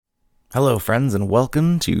Hello, friends, and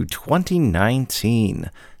welcome to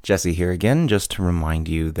 2019. Jesse here again, just to remind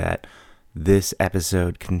you that this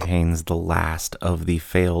episode contains the last of the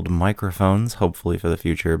failed microphones, hopefully for the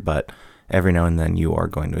future, but every now and then you are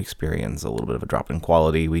going to experience a little bit of a drop in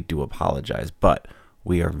quality. We do apologize, but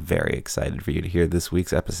we are very excited for you to hear this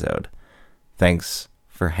week's episode. Thanks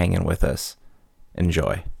for hanging with us.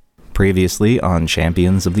 Enjoy. Previously on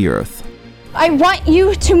Champions of the Earth. I want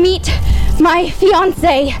you to meet my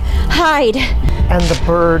fiancé, Hyde. And the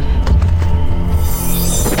bird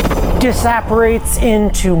disapparates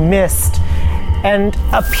into mist and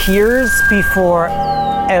appears before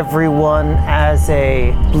everyone as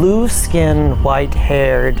a blue-skinned,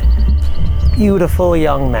 white-haired, beautiful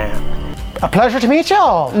young man. A pleasure to meet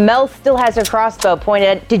y'all. Mel still has her crossbow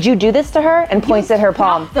pointed. Did you do this to her? And points at her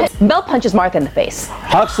palm. Mel punches Martha in the face.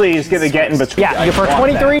 Huxley is gonna get in between. Yeah, for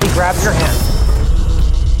 23, he grabs your hand.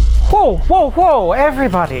 Whoa,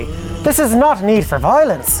 everybody. This is not need for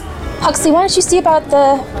violence. Huxley, why don't you see about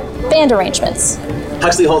the band arrangements?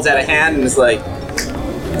 Huxley holds out a hand and is like,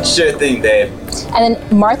 sure thing, babe. And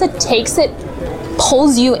then Martha takes it,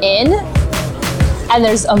 pulls you in, and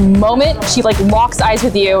there's a moment she locks eyes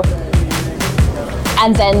with you,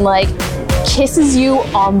 and then kisses you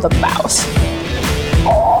on the mouth.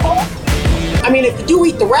 I mean, if you do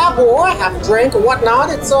eat the rabble or have a drink or whatnot,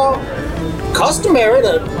 it's customary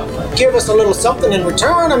to give us a little something in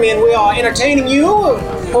return. I mean, we are entertaining you,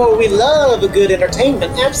 or we love a good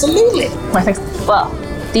entertainment. Absolutely. Well,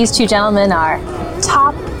 these two gentlemen are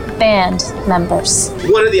top band members.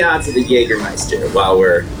 What are the odds of the Jägermeister while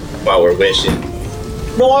we're wishing?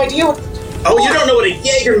 No idea. Oh, you don't know what a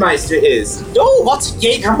Jägermeister is? No, what's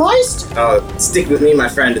Jägermeister? Oh, stick with me, my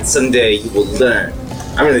friend, and someday you will learn.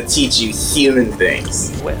 I'm gonna teach you human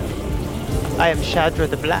things. Well, I am Shadra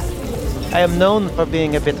the Black. I am known for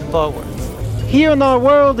being a bit forward. Here in our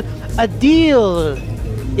world, a deal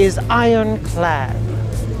is ironclad.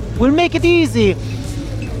 We'll make it easy.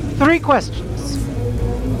 3 questions.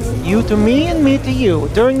 You to me and me to you.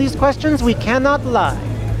 During these questions, we cannot lie.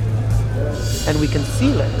 And we can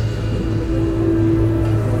seal it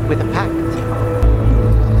with a pact.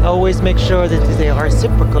 Always make sure that it is a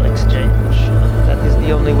reciprocal exchange. That is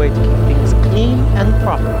the only way to keep things clean and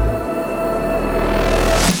proper.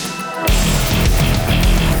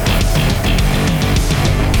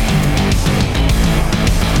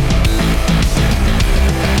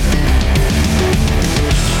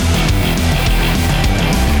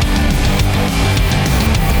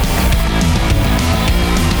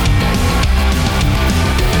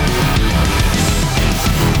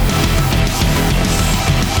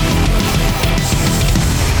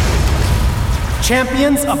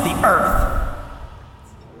 Champions of the Earth.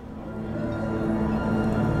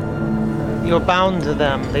 You're bound to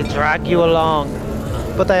them. They drag you along.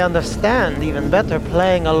 But I understand even better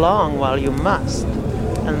playing along while you must.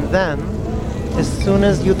 And then, as soon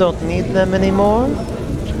as you don't need them anymore,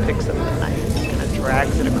 she picks up the knife and kind of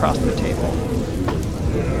drags it across the table.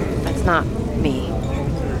 That's not me.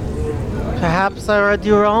 Perhaps I read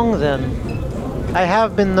you wrong then. I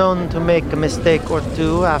have been known to make a mistake or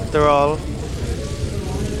two after all.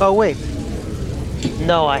 Oh, wait.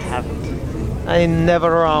 No, I haven't. I'm never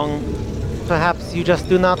wrong. Perhaps you just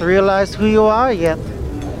do not realize who you are yet.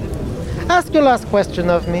 Ask your last question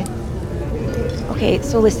of me. Okay,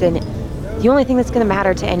 so listen. The only thing that's going to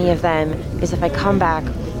matter to any of them is if I come back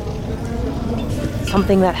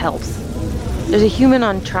something that helps. There's a human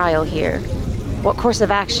on trial here. What course of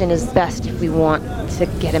action is best if we want to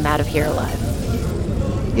get him out of here alive?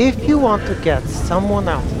 If you want to get someone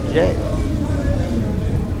out of jail,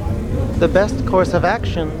 the best course of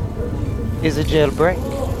action is a jailbreak.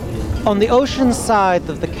 On the ocean side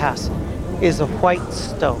of the castle is a white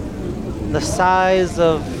stone, the size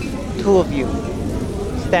of 2 of you,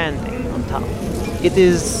 standing on top. It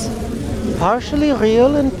is partially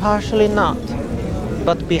real and partially not,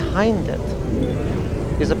 but behind it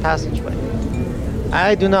is a passageway.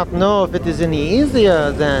 I do not know if it is any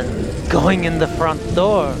easier than going in the front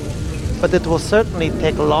door, but it will certainly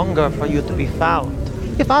take longer for you to be found.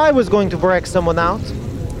 If I was going to break someone out,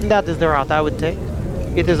 that is the route I would take.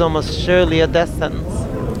 It is almost surely a death sentence.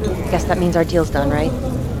 Guess that means our deal's done, right?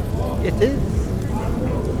 It is.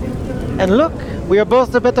 And look, we are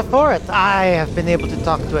both the better for it. I have been able to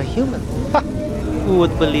talk to a human. Ha! Who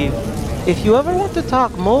would believe? If you ever want to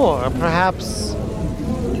talk more, perhaps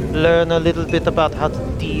learn a little bit about how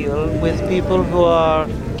to deal with people who are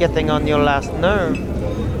getting on your last nerve,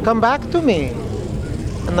 come back to me,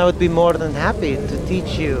 and I would be more than happy to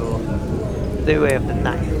teach you the way of the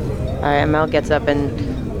knife. All right, Mel gets up and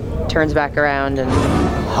turns back around and...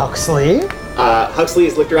 Huxley? Huxley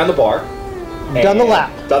has looked around the bar. Done the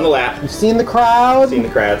lap. Done the lap. You've seen the crowd. Seen the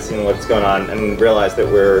crowd, seen what's going on, and realized that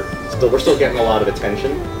we're still getting a lot of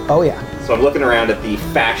attention. Oh yeah. So I'm looking around at the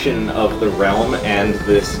fashion of the realm, and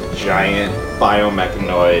this giant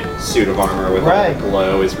biomechanoid suit of armor with all the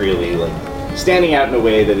glow is really like standing out in a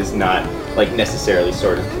way that is not like necessarily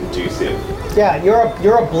sort of conducive. Yeah,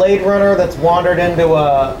 you're a Blade Runner that's wandered into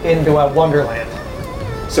a wonderland.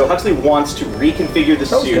 So Huxley wants to reconfigure the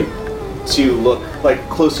suit to look like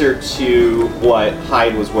closer to what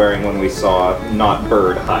Hyde was wearing when we saw not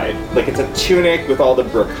Bird Hyde. Like it's a tunic with all the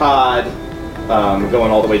brocade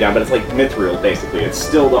going all the way down, but it's like mithril basically. It's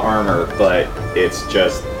still the armor, but it's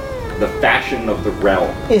just the fashion of the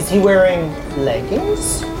realm. Is he wearing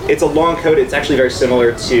leggings? It's a long coat. It's actually very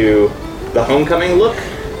similar to the Homecoming look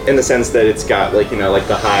in the sense that it's got like, like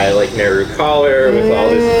the high like Nehru collar with all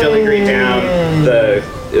this filigree down.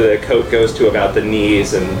 The coat goes to about the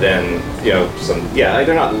knees, and then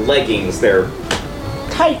they're not leggings, they're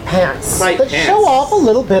tight pants that show off a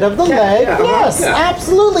little bit of the leg. Yes,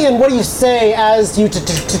 absolutely. And what do you say as you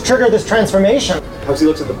to trigger this transformation? Huxley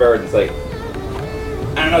looks at the bird and is like,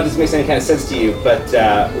 I don't know if this makes any kind of sense to you, but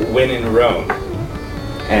when in Rome.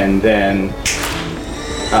 And then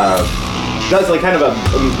does like kind of a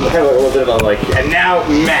little bit of a like, and now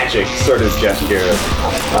magic sort of gesture,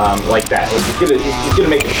 like that. Like he's gonna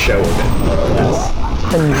make a show of it, more or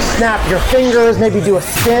less. And you snap your fingers, maybe do a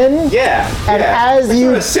spin. Yeah. And as like you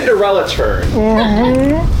sort of Cinderella turn.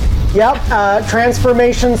 Mm-hmm. Yep.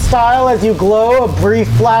 Transformation style as you glow, a brief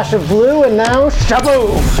flash of blue, and now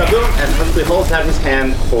shaboom. Shaboom, and Huxley holds out his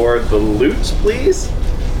hand for the loot, please.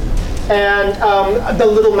 And the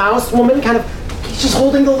little mouse woman kind of. She's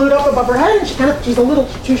holding the loot up above her head, and she's a little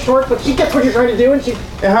too short, but she gets what you're trying to do, and she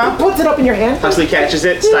puts it up in your hand. Huxley catches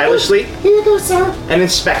it stylishly. Here you go, sir. And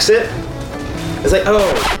inspects it. It's like,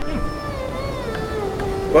 oh.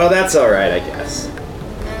 Well, that's alright, I guess.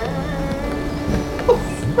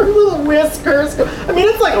 Her little whiskers. I mean,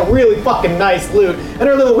 it's like a really fucking nice loot, and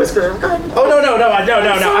her little whiskers. Oh, no,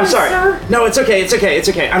 I'm sorry. Sir. No, it's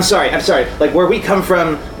okay. I'm sorry. Like, where we come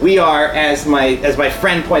from, we are, as my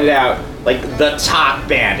friend pointed out, like the top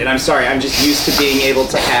band, and I'm sorry, I'm just used to being able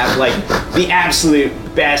to have like the absolute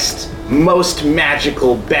best, most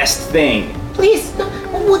magical, best thing. Please,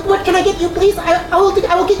 what can I get you? Please, I will get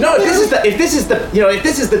you. No, if this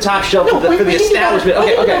is the top shelf for the establishment.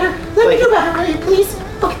 Okay. Let me do better, will you, please?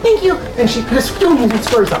 Okay, thank you. And she kind of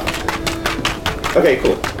spurs up. Okay,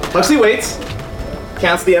 cool. Huxley waits,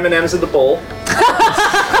 counts the M&Ms in the bowl.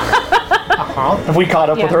 Have we caught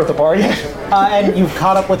up with her at the bar yet? And you've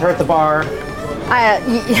caught up with her at the bar.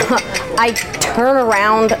 I turn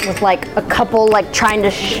around with like a couple like trying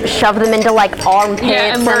to shove them into like armpits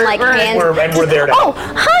and like hands. We're there now. Oh,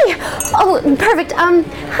 hi! Oh, perfect.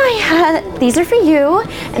 Hi. These are for you.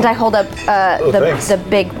 And I hold up the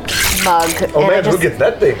big mug. Oh man, who gets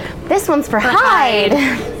that big? This one's for Hyde.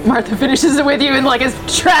 Martha finishes it with you and like has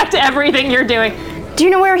tracked everything you're doing. Do you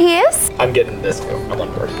know where he is? I'm getting this. I'm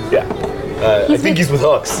on board. Yeah. I think he's with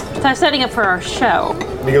Hux. They're setting up for our show.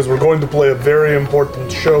 Because we're going to play a very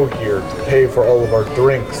important show here to pay for all of our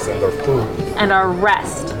drinks and our food. And our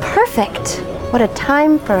rest. Perfect. What a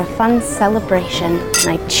time for a fun celebration. And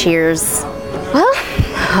I cheers. Well,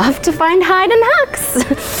 off to find Hyde and Hux.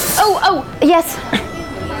 Oh, yes.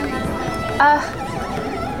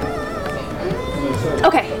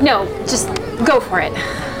 Okay, no, just go for it.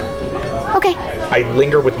 Okay. I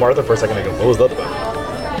linger with Martha for a second. I go, what was that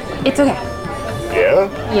about? It's okay. Yeah?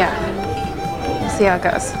 Yeah. We'll see how it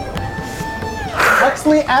goes.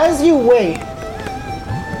 Huxley, as you wait,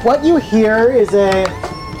 what you hear is a...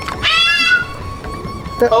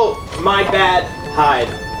 Oh, my bad, Hyde.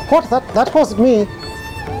 What? That wasn't me.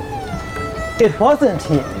 It wasn't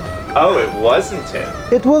him. Oh, it wasn't him.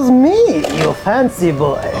 It was me, you fancy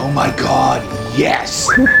boy. Oh my god, yes!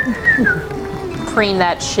 Preen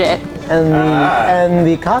that shit. And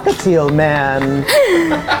the cockatiel man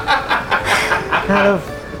kind of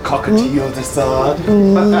cockatiel Desaad.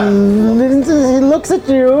 He looks at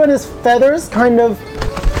you and his feathers kind of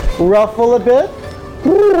ruffle a bit.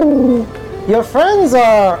 Your friends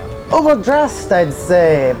are overdressed, I'd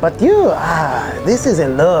say, but this is a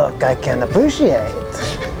look I can appreciate.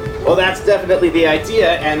 Well, that's definitely the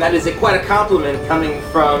idea, and that is quite a compliment coming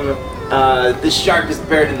from the sharpest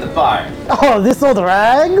bird in the bar. Oh, this old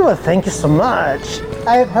rag? Well, thank you so much.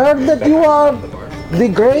 I've heard that you are the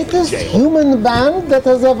greatest human band that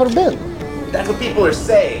has ever been. That's what people are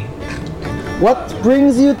saying. What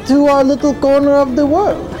brings you to our little corner of the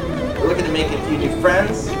world? We're looking to make a few new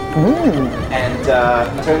friends and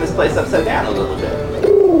turn this place upside down a little bit.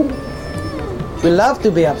 We love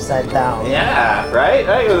to be upside down. Yeah, right?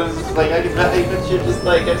 I bet you're just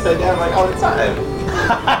like upside down like all the time.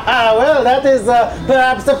 Well, that is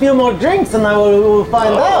perhaps a few more drinks and we'll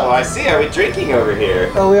find out. Oh, I see. Are we drinking over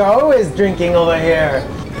here? We are always drinking over here.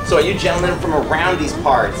 So are you gentlemen from around these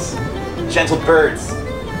parts? Gentle birds.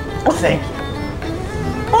 Oh, thank you.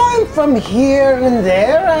 I'm from here and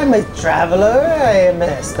there. I'm a traveler. I am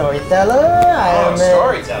a storyteller.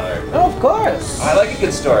 Storyteller. Of course. I like a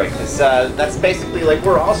good story because that's basically like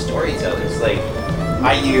we're all storytellers. Like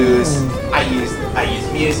I use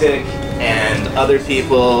music, and other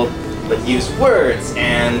people like use words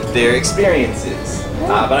and their experiences.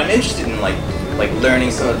 But I'm interested in like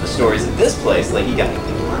learning some of the stories of this place. Like you got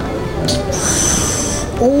anything in mind?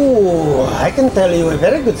 Oh, I can tell you a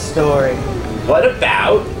very good story. What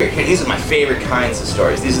about? These are my favorite kinds of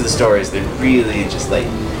stories. These are the stories that really just like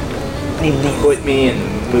put me in the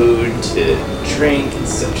mood to drink and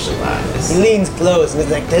socialize. He leans close and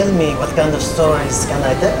he's like, tell me, what kind of stories can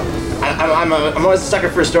I tell? I'm always a sucker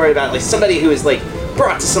for a story about like somebody who is like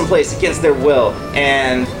brought to some place against their will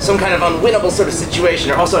and some kind of unwinnable sort of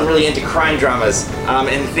situation. Or also I'm really into crime dramas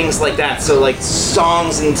and things like that. So like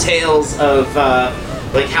songs and tales of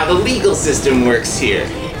like how the legal system works here.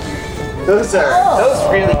 Those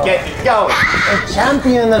really get me going. A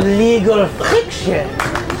champion of legal fiction.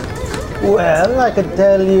 Well, I could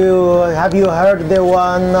tell you, have you heard the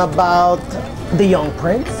one about the young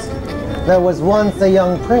prince? There was once a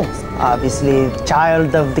young prince, obviously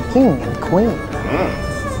child of the king and queen.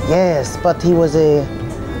 Yes, but he was a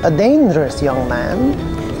dangerous young man,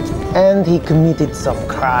 and he committed some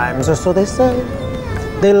crimes, or so they say.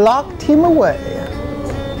 They locked him away.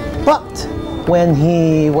 But when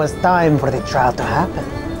he was time for the trial to happen,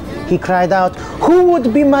 he cried out, "Who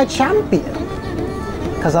would be my champion?"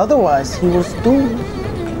 Because otherwise he was doomed.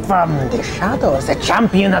 From the shadows, a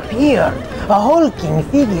champion appeared, a hulking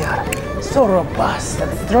figure, so robust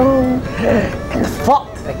and strong, and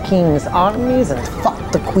fought the king's armies and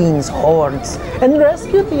fought the queen's hordes and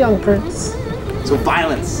rescued the young prince. So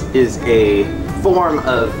violence is a form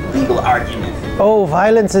of legal argument. Oh,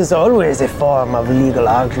 violence is always a form of legal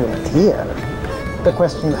argument here. The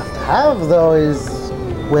question you have to have, though, is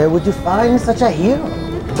where would you find such a hero?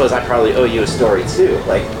 I suppose I probably owe you a story too.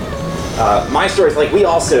 Like, my story is like we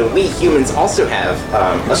humans also have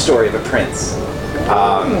a story of a prince,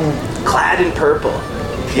 clad in purple.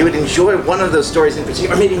 You would enjoy one of those stories in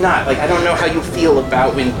particular, or maybe not. Like, I don't know how you feel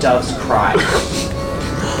about when doves cry.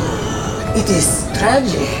 It is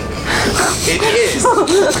tragic. It is.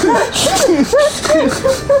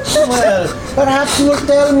 Well, perhaps you will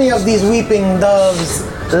tell me of these weeping doves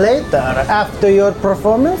later after your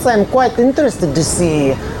performance. I'm quite interested to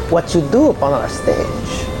see what you do upon our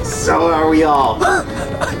stage. So are we all.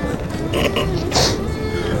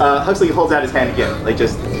 Huxley holds out his hand again, like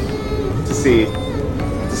just to see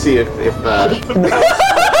if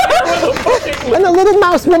And the little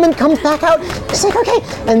mouse woman comes back out. She's like, okay.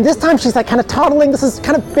 And this time she's like kind of toddling. This is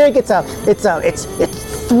kind of big. It's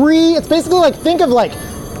basically like think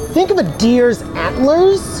of a deer's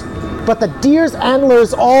antlers, but the deer's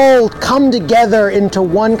antlers all come together into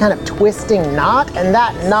one kind of twisting knot, and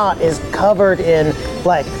that knot is covered in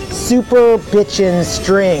like super bitchin'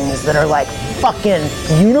 strings that are like fucking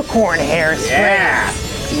unicorn hair strings.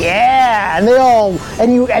 Yeah, and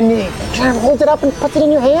you kind of hold it up and puts it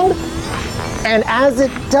in your hand, and as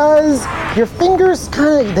it does, your fingers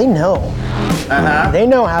they know. They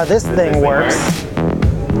know how this thing works.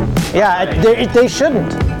 Yeah, they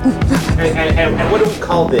shouldn't. And what do we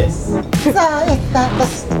call this? It's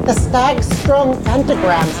the Stag Strong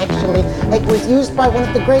Pentagram, actually. It was used by one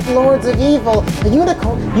of the great lords of evil, the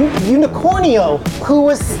Unicornio, who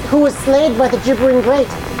was slayed by the Gibbering Great.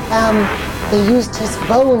 They used his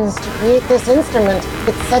bones to create this instrument.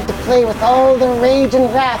 It's said to play with all the rage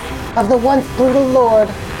and wrath of the once brutal lord.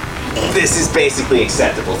 This is basically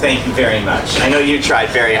acceptable. Thank you very much. I know you tried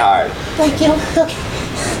very hard. Thank you.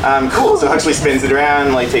 Cool. So Huxley spins it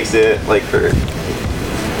around, takes it, for...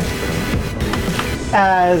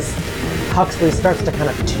 As Huxley starts to kind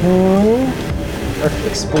of tune or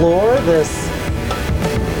explore this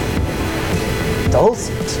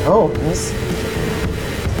dulcet tones,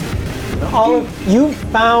 you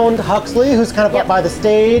found Huxley, who's kind of up by the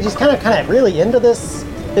stage. He's kind of really into this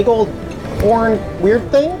big old horn weird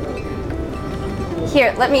thing.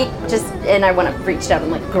 Here, let me just, and I want to reach down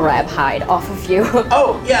and grab Hyde off of you.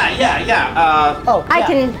 Oh, yeah. I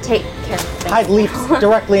can take care of things. Hyde leaps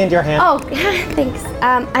directly into your hand. Oh, thanks.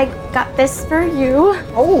 I got this for you.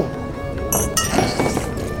 Oh.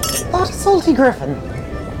 That's Salty Griffin.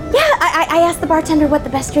 Yeah, I asked the bartender what the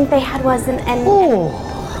best drink they had was, and Oh,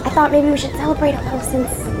 I thought maybe we should celebrate a little since,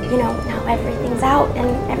 now everything's out and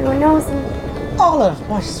everyone knows. And Olive,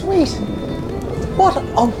 my sweet. What a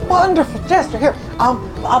wonderful gesture. Here,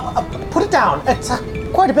 put it down. It's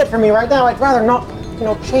quite a bit for me right now. I'd rather not,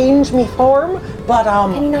 change me form, but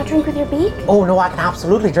Can you not drink with your beak? Oh no, I can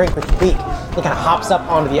absolutely drink with the beak. He kind of hops up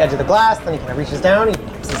onto the edge of the glass, then he kind of reaches down, he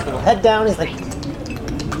puts his little head down, he's like,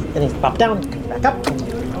 then he's popped down, back up.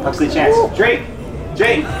 Huxley chants, drink!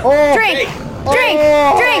 Drink! Oh, Drink! Drink!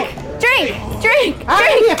 Drink! Drink! Drink!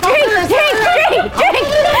 Drink! Drink! Drink! Drink!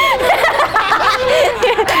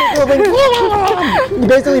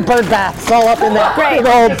 Basically bird baths all up in that Great. big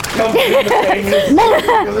old...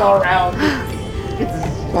 all around.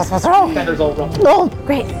 What's wrong? Feathers all wrong. No!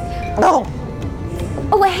 Great. No!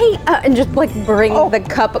 Oh, hey, and just bring the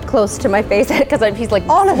cup close to my face because he's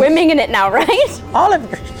swimming in it now, right? Olive,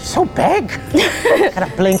 you're so big. Kind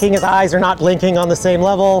of blinking, his eyes are not blinking on the same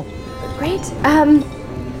level. Great.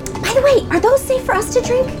 By the way, are those safe for us to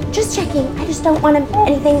drink? Just checking. I just don't want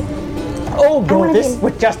anything. Oh no, this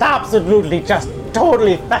would just absolutely, just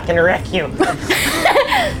totally fucking wreck you.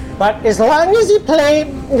 But as long as you play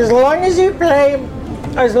on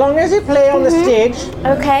the stage,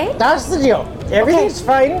 okay, that's the deal. Everything's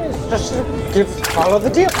fine. It's just follow the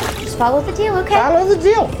deal. Just follow the deal, okay? Follow the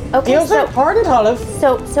deal. Okay, Deals are important, Olive.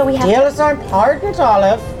 So we have. Deals are important,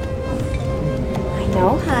 Olive. I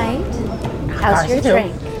know, Hyde. How's your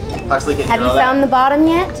drink? Huxley, can Have you found the bottom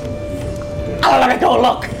yet? Oh, let me go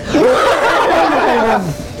look.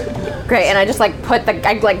 Great, and I just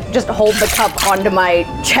just hold the cup onto my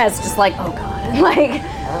chest, just oh god,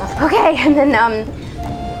 okay, and then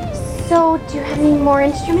so do you have any more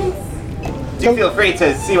instruments? Do feel free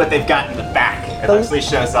to see what they've got in the back. And Huxley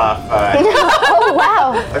shows off. Oh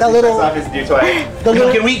wow! Huxley shows off his new toy.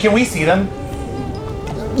 Can we see them?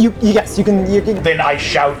 Yes, you can. Then I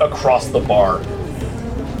shout across the bar.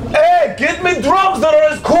 Hey, get me drums that are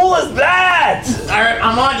as cool as that! Alright,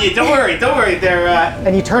 I'm on you. Don't worry. They're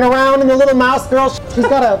And you turn around and the little mouse girl, she's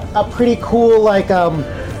got a pretty cool kind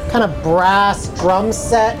of brass drum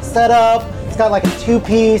set up. It's got a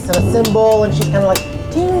 2-piece and a cymbal, and she's kind of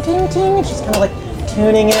ting ting ting, and she's kind of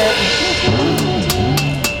tuning it.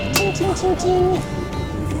 Ting ting ting ting.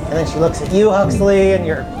 And then she looks at you, Huxley, and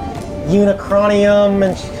your unicronium,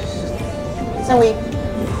 and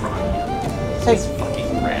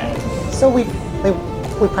So we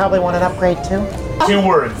probably want an upgrade too. 2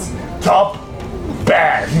 words. Top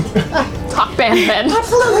band. Top band then.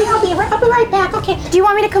 Absolutely, I'll be right back. Okay. Do you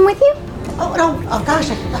want me to come with you? Oh no! Oh gosh!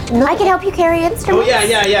 No. I can help you carry instruments. Oh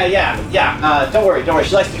yeah. Don't worry.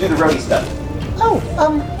 She likes to do the roadie stuff.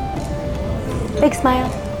 Big smile.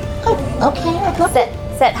 Oh, okay.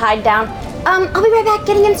 Sit, hide down. I'll be right back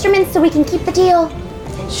getting instruments so we can keep the deal.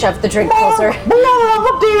 And shove the drink closer.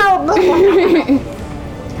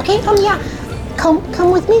 Okay, yeah.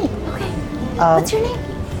 Come with me. Okay. What's your name?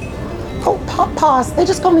 Oh, Paws. They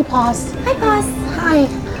just call me Paws. Hi, Paws. Hi.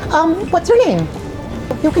 What's your name?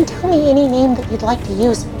 You can tell me any name that you'd like to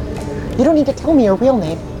use. You don't need to tell me your real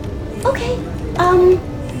name. Okay.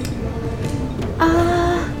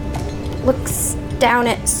 Looks down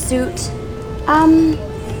at Suit.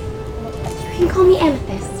 You can call me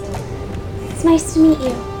Amethyst. It's nice to meet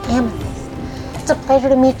you. Amethyst. It's a pleasure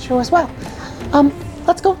to meet you as well.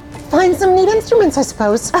 Let's go find some neat instruments, I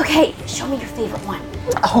suppose. Okay, show me your favorite one.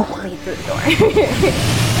 Oh. Lead through the door.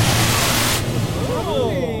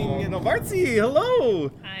 Novartsi,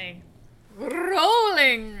 hello. Hi.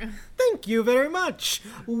 Rolling. Thank you very much.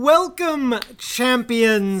 Welcome,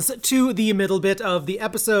 champions, to the middle bit of the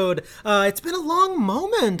episode. It's been a long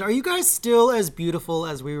moment. Are you guys still as beautiful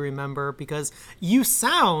as we remember? Because you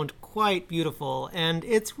sound quite beautiful, and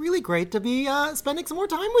it's really great to be spending some more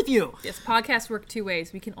time with you. Yes, podcasts work 2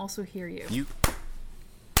 ways. We can also hear you.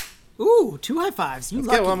 Ooh, 2 high fives. Let's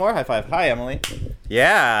get one more high five. Hi, Emily.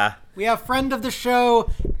 Yeah. We have friend of the show,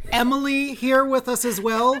 Emily, here with us as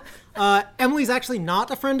well. Emily's actually not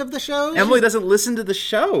a friend of the show. Emily doesn't listen to the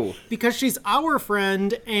show. Because she's our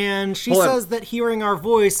friend, and she says that hearing our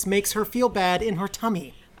voice makes her feel bad in her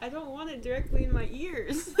tummy. I don't want it directly in my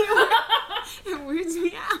ears. It weirds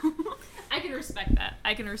me out. I can respect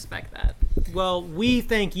that. Well, we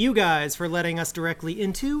thank you guys for letting us directly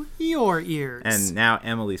into your ears. And now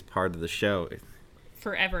Emily's part of the show.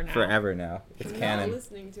 Forever now. It's I'm canon. not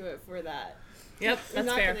listening to it for that. Yep, You're that's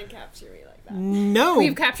not fair. gonna capture me like that. No.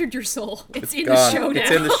 We've captured your soul. It's in gone. the show now.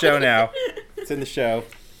 It's in the show now. It's in the show.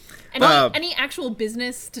 Any actual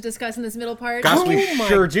business to discuss in this middle part? Gosh, we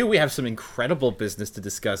sure do. We have some incredible business to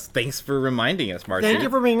discuss. Thanks for reminding us, Marcy. Thank you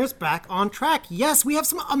for bringing us back on track. Yes, we have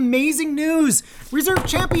some amazing news. Reserve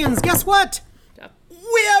champions, guess what? up.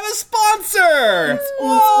 We have a sponsor!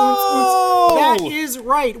 That is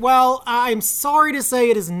right. Well, I'm sorry to say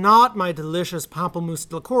it is not my delicious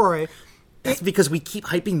pamplemousse liqueur. That's because we keep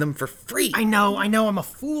hyping them for free. I know, I'm a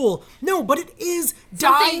fool. No, but it is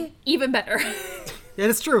Something even better. And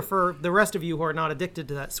it's true for the rest of you who are not addicted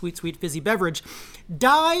to that sweet, sweet fizzy beverage.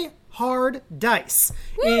 Die Hard Dice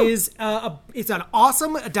is it's an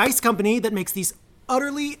awesome dice company that makes these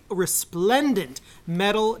utterly resplendent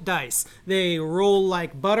metal dice. They roll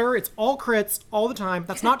like butter. It's all crits all the time.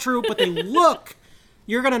 That's not true, but they look.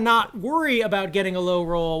 You're going to not worry about getting a low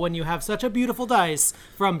roll when you have such a beautiful dice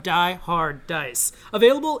from Die Hard Dice.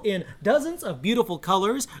 Available in dozens of beautiful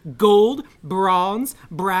colors: gold, bronze,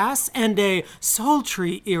 brass, and a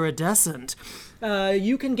sultry iridescent.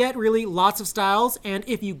 You can get really lots of styles, and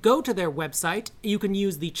if you go to their website, you can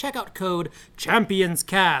use the checkout code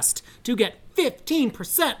ChampionsCast to get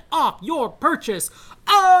 15% off your purchase.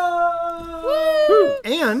 Oh!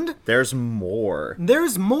 And there's more.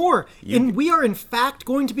 And we are in fact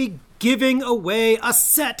going to be giving away a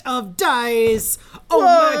set of dice. Oh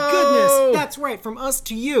my goodness. That's right, from us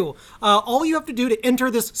to you. All you have to do to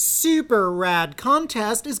enter this super rad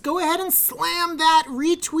contest is go ahead and slam that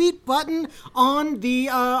retweet button on the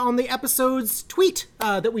episode's tweet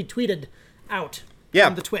that we tweeted out. Yeah,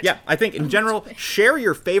 the Twitch. Yeah, I think in general, share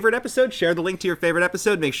your favorite episode. Share the link to your favorite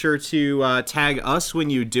episode. Make sure to tag us when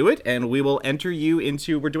you do it, and we will enter you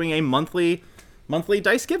into. We're doing a monthly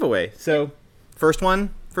dice giveaway. So, first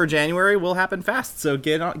one for January will happen fast. So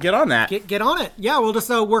get on that. Get on it. Yeah, we'll just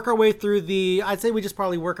work our way through the. I'd say we just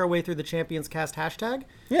probably work our way through the Champions Cast hashtag.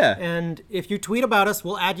 Yeah. And if you tweet about us,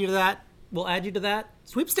 we'll add you to that. We'll add you to that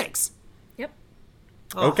sweepstakes. Yep.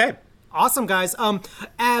 Oh. Okay. Awesome, guys.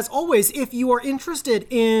 As always, if you are interested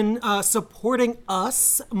in supporting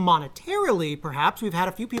us monetarily, perhaps, we've had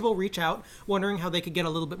a few people reach out wondering how they could get a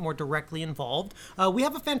little bit more directly involved. We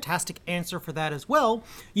have a fantastic answer for that as well.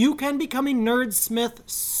 You can become a Nerdsmith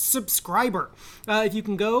subscriber. If you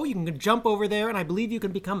can go, you can jump over there, and I believe you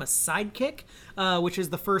can become a sidekick, which is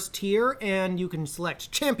the first tier, and you can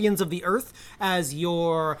select Champions of the Earth as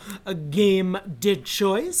your game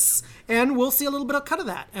choice, and we'll see a little bit of cut of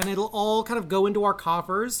that, and it'll all kind of go into our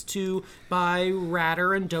coffers to buy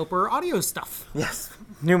radder and doper audio stuff. Yes,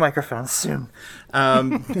 new microphones soon.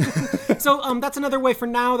 So that's another way for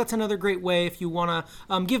now. That's another great way if you want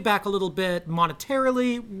to give back a little bit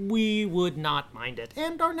monetarily. We would not mind it.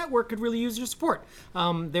 And our network could really use your support.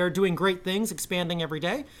 They're doing great things, expanding every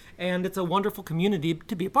day, and it's a wonderful community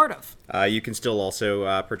to be a part of. You can still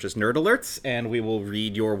also purchase Nerd Alerts, and we will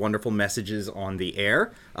read your wonderful messages on the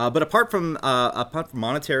air. But apart from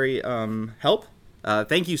monetary help,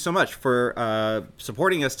 thank you so much for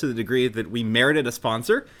supporting us to the degree that we merited a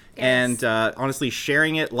sponsor. Yes. And honestly,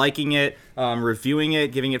 sharing it, liking it, reviewing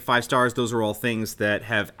it, giving it 5 stars, those are all things that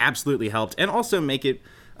have absolutely helped and also make it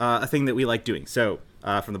a thing that we like doing. So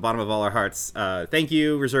from the bottom of all our hearts, thank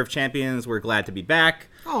you, Reserve Champions. We're glad to be back.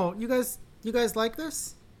 Oh, you guys like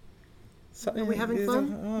this? Are we having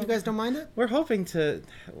fun? You guys don't mind it? We're hoping to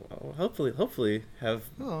hopefully have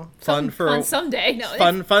fun someday.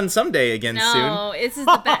 No, fun someday again soon. No, this is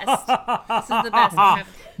the best. This is the best.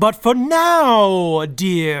 But for now,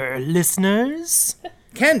 dear listeners,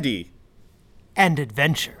 candy and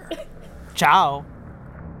adventure. Ciao.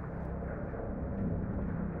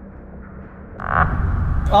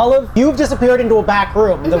 Olive, you've disappeared into a back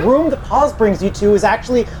room. The room that Paz brings you to is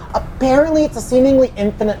actually, apparently it's a seemingly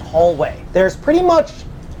infinite hallway. There's pretty much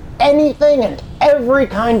anything and every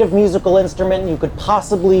kind of musical instrument you could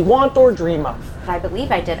possibly want or dream of. I believe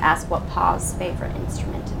I did ask what Paz's favorite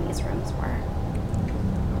instrument in these rooms were.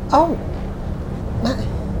 Oh,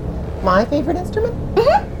 my favorite instrument?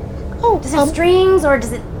 Mm-hmm. Oh, does it have strings or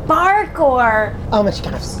does it bark or? And she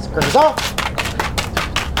kind of scurries off.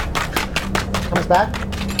 Comes back.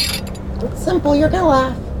 It's simple, you're gonna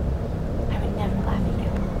laugh. I would never laugh at you.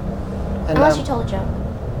 And, unless you told a joke.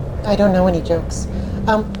 I don't know any jokes.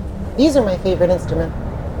 These are my favorite instrument.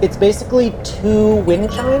 It's basically 2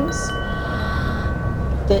 wind chimes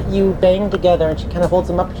that you bang together, and she kind of holds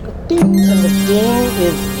them up and she goes ding, and the ding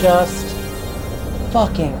is just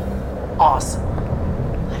fucking awesome.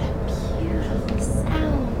 What a beautiful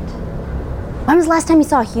sound. When was the last time you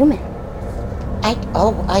saw a human?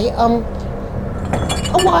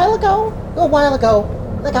 A while ago,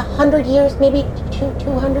 like 100 years, maybe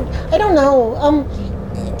 200. I don't know.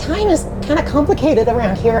 Time is kind of complicated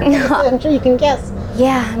around here. I'm sure you can guess.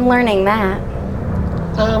 Yeah, I'm learning that.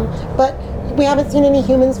 But we haven't seen any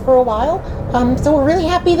humans for a while, so we're really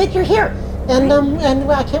happy that you're here. And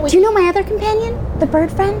I can't wait. Do you know my other companion, the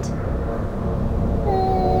bird friend?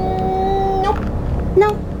 Nope.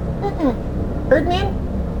 No. Birdman?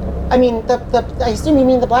 I mean, I assume you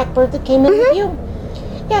mean the blackbird that came in with you?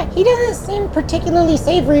 Yeah, he doesn't seem particularly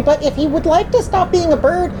savory, but if he would like to stop being a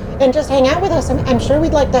bird and just hang out with us, I'm sure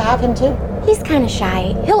we'd like to have him too. He's kind of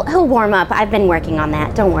shy. He'll warm up. I've been working on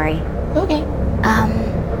that. Don't worry. Okay.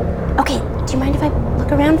 Okay, do you mind if I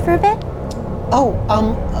look around for a bit? Oh,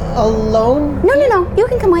 alone? No. You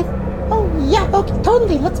can come with. Oh, yeah, okay,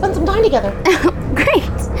 totally. Let's spend some time together. Great.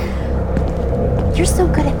 You're so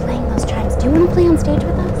good at playing those chimes. Do you want to play on stage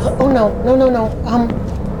with us? Oh, no.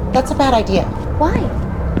 That's a bad idea. Why?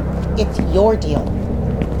 It's your deal.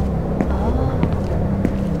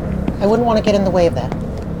 I wouldn't want to get in the way of that.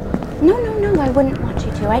 No, I wouldn't want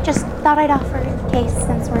you to. I just thought I'd offer in case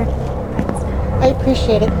since we're friends now. I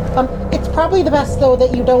appreciate it. It's probably the best, though,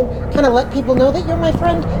 that you don't kind of let people know that you're my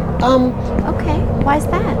friend. Okay, why's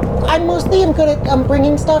that? I mostly am good at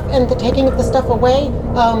bringing stuff and the taking of the stuff away.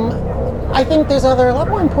 I think there's a lot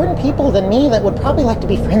more important people than me that would probably like to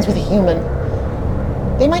be friends with a human.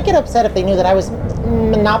 They might get upset if they knew that I was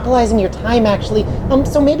monopolizing your time, actually.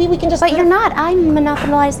 So maybe we can just... But you're not. I'm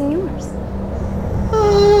monopolizing yours.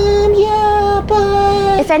 Yeah,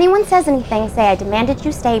 but... If anyone says anything, say I demanded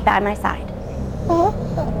you stay by my side.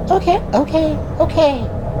 Okay.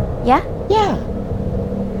 Yeah? Yeah.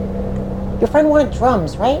 Your friend wanted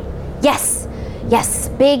drums, right? Yes.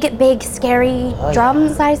 Big, scary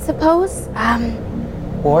drums, I suppose.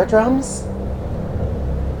 War drums?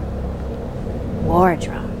 War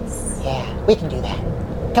drums. Yeah, we can do that.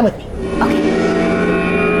 Come with me. Okay.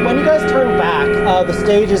 When you guys turn back, the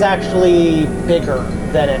stage is actually bigger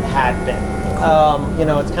than it had been. It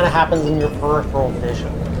kind of happens in your peripheral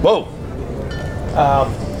vision. Whoa!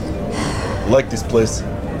 I like this place.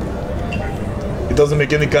 It doesn't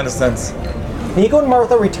make any kind of sense. Nico and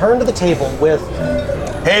Martha return to the table with...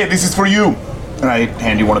 Hey, this is for you! And I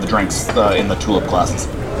hand you one of the drinks in the tulip glasses.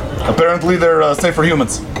 Apparently they're safe for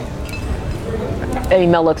humans. And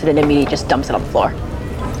Mel looks at it and immediately just dumps it on the floor.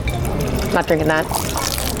 Not drinking that.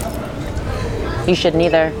 You shouldn't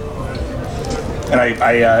either. And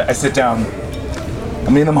I sit down.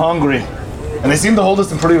 I'm hungry. And they seem to hold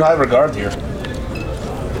us in pretty high regard here.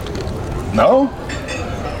 No?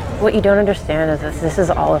 What you don't understand is this is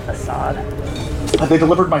all a facade. Have they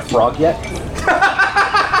delivered my frog yet?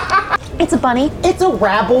 It's a bunny. It's a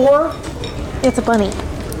rabor. It's a bunny.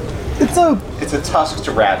 It's a tusked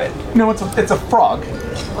rabbit. No, it's a frog.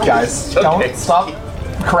 Guys, don't stop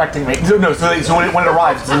correcting me. So when it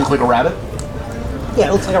arrives, does it look like a rabbit? Yeah,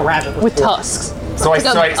 it looks like a rabbit with tusks. I'm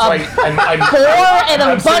boar and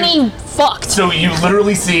a bunny fucked. So you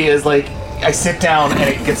literally see is I sit down and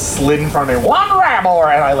it gets slid in front of me. One rabor,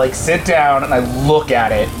 and I sit down and I look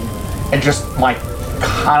at it, and just my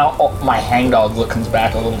hangdog look comes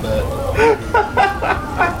back a little bit.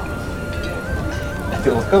 I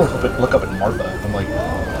feel look up at Martha. I'm like,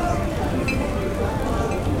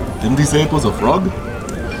 didn't he say it was a frog?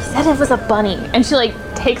 He said it was a bunny, and she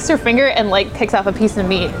takes her finger and picks off a piece of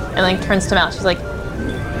meat and turns to Mel. She's like,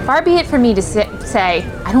 far be it from me to say,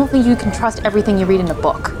 I don't think you can trust everything you read in a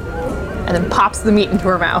book. And then pops the meat into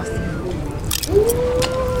her mouth.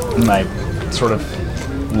 And I sort of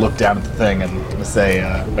look down at the thing and say,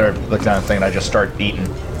 look down at the thing and I just start eating.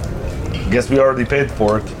 Guess we already paid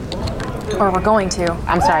for it. Or we're going to.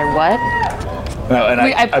 I'm sorry, what? No,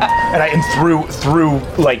 and through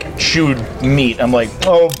chewed meat, I'm like,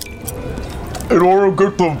 oh, in order to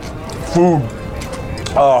get the food,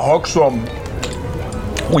 Huxum,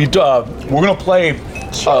 we're gonna play.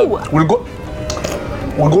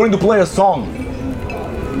 We're going to play a song.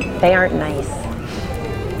 They aren't nice.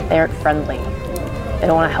 They aren't friendly. They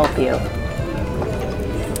don't want to help you.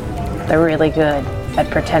 They're really good at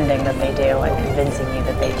pretending that they do and convincing you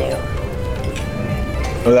that they do.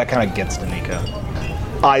 Oh, that kind of gets to Nika.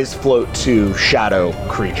 Eyes float to shadow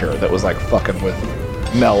creature that was fucking with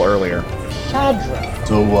Mel earlier. Shadra.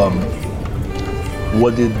 So,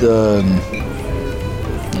 what did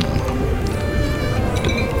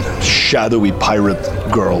shadowy pirate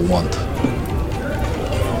girl want?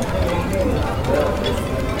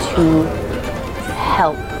 To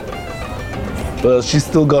help. Well, she's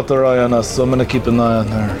still got her eye on us, so I'm gonna keep an eye on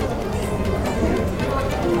her.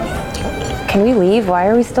 Can we leave? Why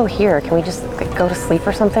are we still here? Can we just go to sleep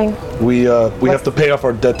or something? We have to pay off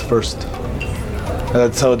our debt first.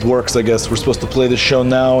 That's how it works, I guess. We're supposed to play this show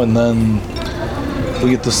now, and then we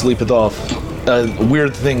get to sleep it off.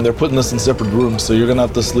 Weird thing, they're putting us in separate rooms, so you're gonna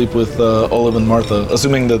have to sleep with Olive and Martha,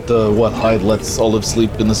 assuming that Hyde lets Olive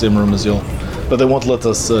sleep in the same room as you. But they won't let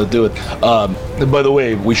us do it. By the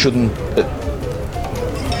way, we shouldn't.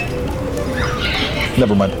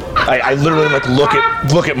 Never mind. I literally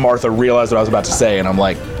look at Martha, realize what I was about to say, and I'm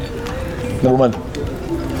like, Never mind.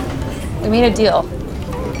 We made a deal.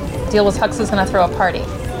 Deal was Hux was gonna throw a party.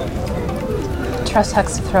 Trust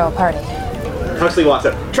Hux to throw a party. Huxley walks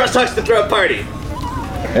up. Trust Hux to throw a party.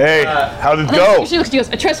 Hey, how'd it go? She goes,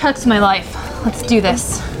 I trust Hux to my life. Let's do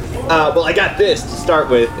this. Well, I got this to start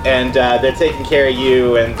with, and they're taking care of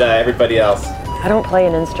you and everybody else. I don't play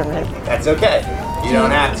an instrument. That's okay. You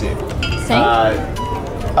don't have to. Sing?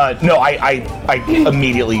 No, I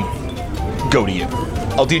immediately go to you.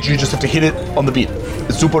 I'll teach you, just have to hit it on the beat.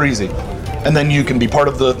 It's super easy. And then you can be part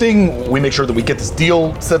of the thing. We make sure that we get this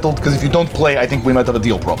deal settled, because if you don't play, I think we might have a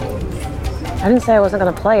deal problem. I didn't say I wasn't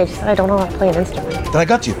gonna play, I just said I don't know how to play an instrument. Then I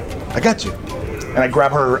got you. And I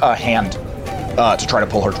grab her hand to try to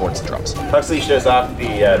pull her towards the drums. Huxley shows off the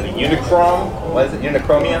Unicron. What is it?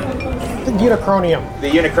 Unicromium? The Unicronium. The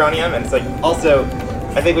Unicronium, and it's like, also,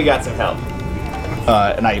 I think we got some help.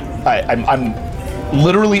 And I'm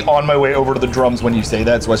literally on my way over to the drums when you say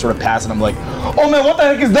that, so I sort of pass and I'm like, oh man, what the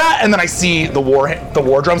heck is that? And then I see the war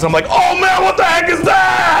drums and I'm like, oh man, what the heck is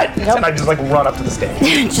that? Yep. And I just like run up to the stage.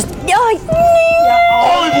 Just,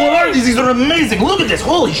 oh, what are these? These are amazing. Look at this.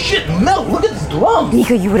 Holy shit, Mel, look at this drum.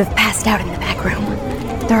 Nico, you would have passed out in the back room.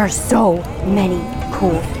 There are so many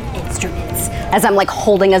cool instruments. As I'm like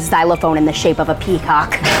holding a xylophone in the shape of a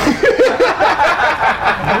peacock.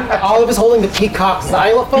 Olive is holding the peacock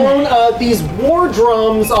xylophone. These war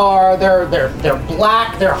drums are they're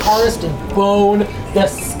black. They're harnessed in bone. The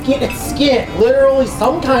skin, literally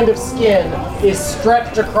some kind of skin, is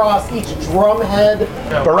stretched across each drum head.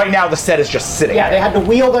 But right now the set is just sitting. Yeah, they had to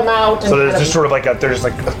wheel them out. So there's just sort of like they're just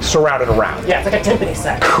like surrounded around. Yeah, it's like a timpani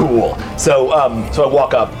set. Cool. So I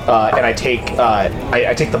walk up and I take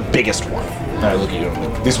the biggest one. And I look at you. And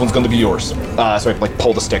I'm like, this one's going to be yours. So I like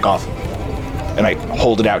pull the stick off. And I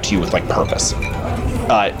hold it out to you with like purpose.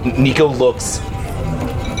 Nico looks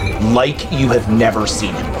like you have never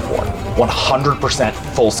seen him before. 100%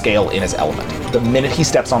 full scale in his element. The minute he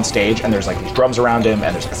steps on stage and there's like these drums around him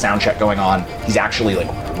and there's like a sound check going on, he's actually like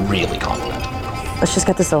really confident. Let's just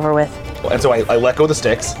get this over with. And so I let go of the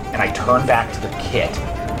sticks and I turn back to the kit.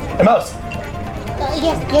 Hey, Mouse.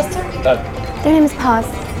 Yes, sir. Their name is Paz.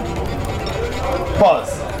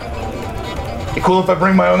 Pause. You cool if I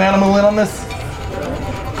bring my own animal in on this?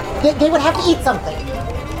 They would have to eat something.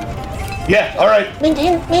 Yeah, all right.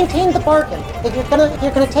 Maintain the bargain. If you're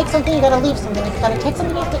gonna take something, you gotta leave something. If you gotta take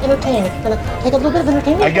something, you have to entertain. If you're gonna take a little bit of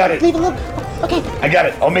entertainment, I got it. Leave a little. Okay. I got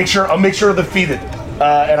it. I'll make sure to feed it.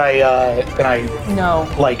 And I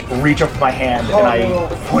like reach up with my hand and I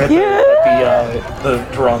point at the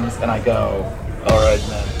drums and I go, all right,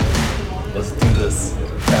 man, let's do this.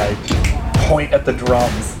 And I point at the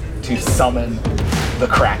drums to summon the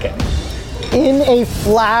Kraken. In a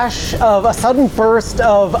flash of a sudden burst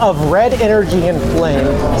of red energy and flame,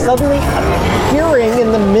 suddenly appearing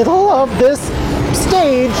in the middle of this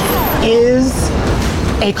stage is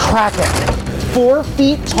a Kraken. 4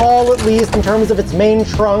 feet tall at least in terms of its main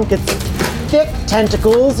trunk. It's thick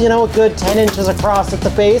tentacles, a good 10 inches across at the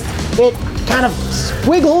base. It kind of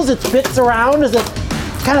squiggles its bits around as it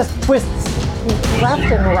kind of twists left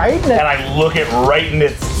and right. And I look it right in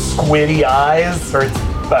its squiddy eyes, or its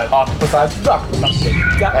octopus eyes. And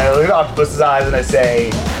I look at Octopus's eyes and I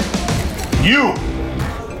say, you!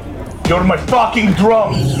 Go to my fucking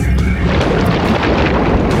drums! It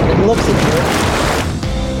looks at you.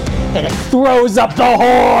 And it throws up the horn!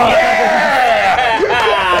 Yeah!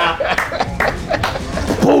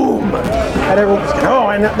 Boom! And everyone's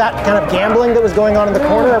and that kind of gambling that was going on in the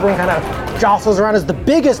corner, everyone kind of jostles around as the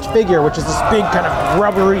biggest figure, which is this big kind of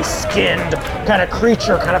rubbery skinned kind of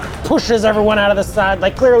creature, kind of pushes everyone out of the side.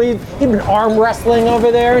 Like clearly he'd been arm wrestling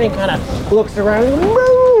over there, and he kind of looks around and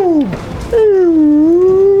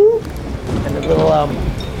the little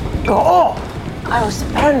go, oh, I was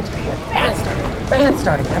band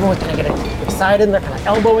starting. Everyone's kind of getting excited, and they're kind of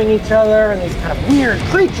elbowing each other, and these kind of weird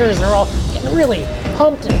creatures are all getting really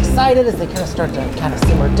pumped and excited as they kind of start to kind of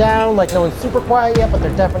simmer down. Like no one's super quiet yet, but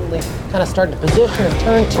they're definitely kind of starting to position and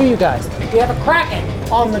turn to you guys. We have a Kraken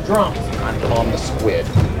on the drums. I'm on the squid.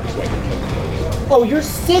 Oh, you're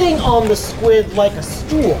sitting on the squid like a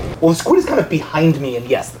stool. Well, the squid is kind of behind me, and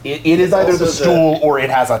yes, it is either the stool or it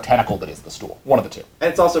has a tentacle that is the stool. One of the two. And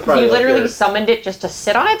it's also probably You literally summoned it just to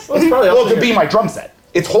sit on it? Well, it could be my drum set.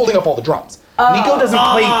 It's holding up all the drums. Nico doesn't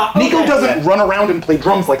Nico doesn't run around and play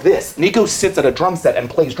drums like this. Nico sits at a drum set and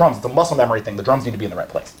plays drums. It's a muscle memory thing. The drums need to be in the right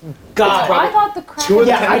place. Got it. I thought the Kraken. Two of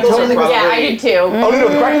the tentacles are probably... Yeah, I did too. Oh no,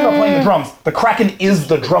 the Kraken's not playing the drums. The Kraken is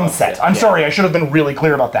the drum set. I'm sorry, I should have been really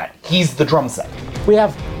clear about that. He's the drum set. We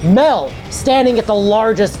have Mel standing at the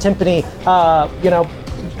largest timpani,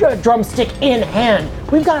 drumstick in hand.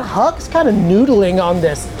 We've got Hux kind of noodling on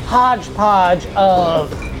this hodgepodge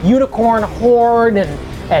of unicorn horn and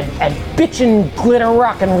bitchin' glitter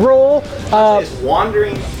rock and roll. Is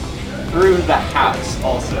wandering through the house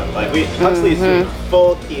also. Like Huxley's doing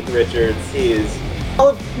full Keith Richards. He is.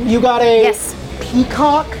 Oh, you got a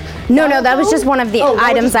peacock? No, that was just one of the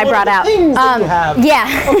items I brought out. Things that you have.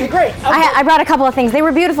 Yeah. Okay, great. I brought a couple of things. They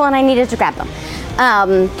were beautiful and I needed to grab them.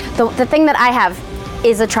 The thing that I have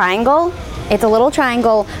is a triangle. It's a little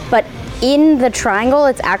triangle, but in the triangle,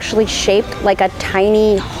 it's actually shaped like a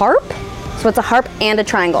tiny harp. So it's a harp and a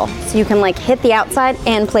triangle. So you can like hit the outside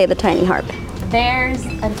and play the tiny harp. There's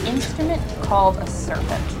an instrument called a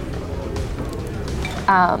serpent.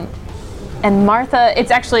 And Martha, it's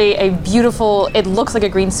actually a beautiful, it looks like a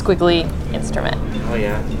green squiggly instrument. Oh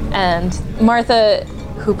yeah. And Martha,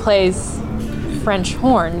 who plays French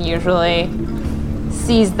horn usually,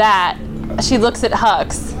 sees that. She looks at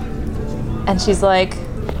Hux and she's like,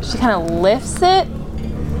 she kind of lifts it.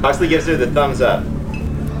 Huxley gives her the thumbs up.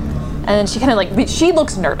 And then she kind of like, she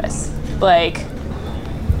looks nervous. Like,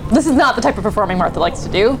 this is not the type of performing Martha likes to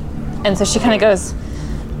do. And so she kind of goes,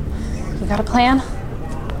 you got a plan?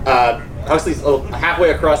 Huxley's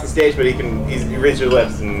halfway across the stage, but he reads your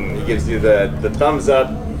lips and he gives you the thumbs up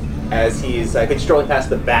as he's, I think, strolling past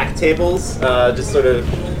the back tables, just sort of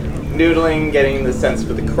noodling, getting the sense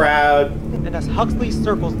for the crowd. And as Huxley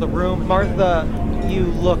circles the room, Martha, you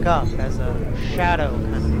look up as a shadow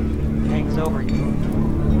kind of hangs over you.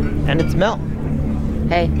 And it's Mel.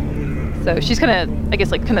 Hey. So she's kind of, I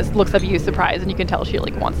guess, like, kind of looks up at you surprised, and you can tell she,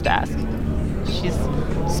 like, wants to ask. She's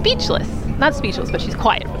speechless. Not speechless, but she's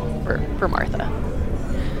quiet for Martha.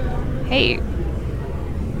 Hey.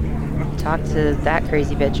 Talk to that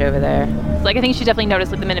crazy bitch over there. Like, I think she definitely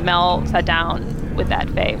noticed, like, the minute Mel sat down with that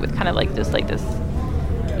Faye, with kind of, like, this,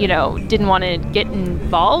 you know, didn't want to get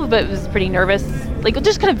involved, but was pretty nervous. Like,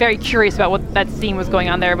 just kind of very curious about what that scene was going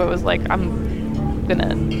on there, but was like, I'm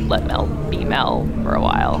gonna let Mel be Mel for a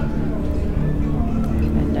while.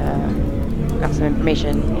 And, got some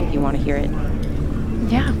information if you want to hear it.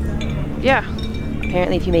 Yeah.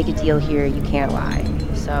 Apparently, if you make a deal here, you can't lie.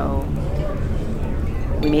 So,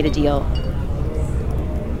 we made a deal.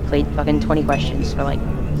 Played fucking 20 questions for like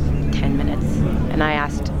 10 minutes. And I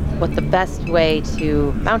asked what the best way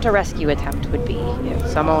to mount a rescue attempt would be if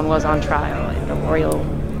someone was on trial in the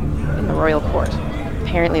royal court.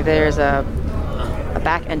 Apparently, there's a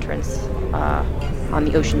back entrance on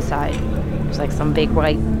the ocean side. There's like some big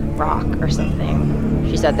white rock or something.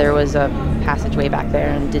 She said there was a passageway back there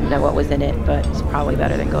and didn't know what was in it, but it's probably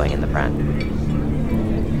better than going in the front.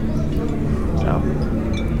 So,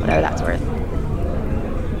 whatever that's worth.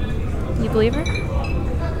 You believe her?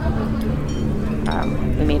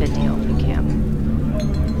 We made a deal. You can't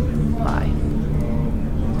lie.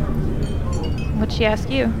 What'd she ask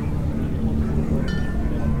you?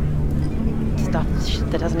 Stuff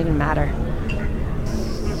that doesn't even matter.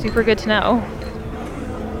 Super good to know.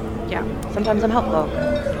 Yeah, sometimes I'm helpful.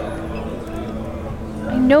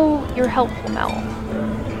 I know you're helpful, Mel.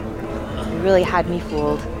 You really had me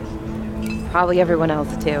fooled. Probably everyone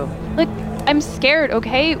else, too. Look, I'm scared,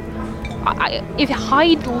 okay? If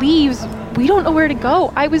Hyde leaves, we don't know where to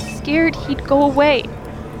go. I was scared he'd go away.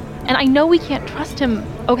 And I know we can't trust him,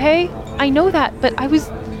 okay? I know that, but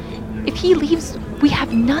if he leaves, we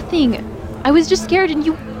have nothing. I was just scared, and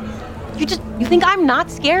you think I'm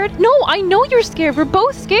not scared? No, I know you're scared. We're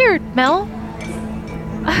both scared, Mel.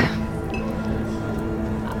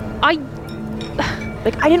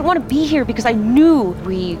 I didn't want to be here because I knew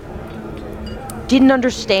we didn't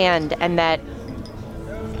understand and that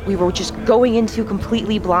we were just going into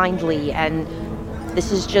completely blindly, and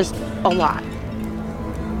this is just a lot.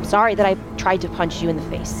 I'm sorry that I tried to punch you in the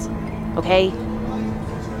face, okay?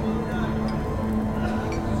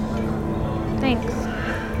 Thanks.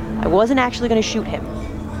 I wasn't actually going to shoot him.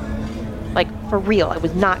 Like, for real, I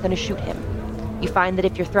was not going to shoot him. You find that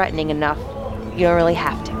if you're threatening enough, you don't really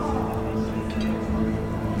have to.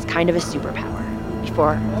 It's kind of a superpower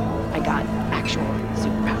before I got actual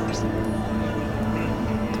superpowers.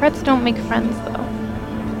 Threats don't make friends, though.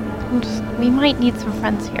 We might need some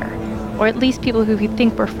friends here. Or at least people who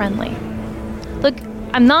think we're friendly. Look,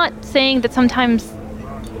 I'm not saying that sometimes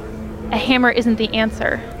a hammer isn't the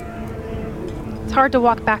answer. It's hard to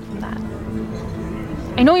walk back from that.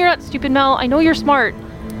 I know you're not stupid, Mel. I know you're smart.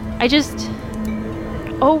 I just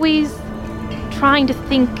always trying to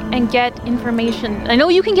think and get information. I know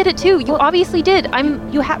you can get it too. You obviously did.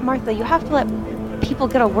 Martha, you have to let people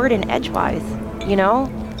get a word in edgewise, you know?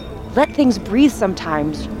 Let things breathe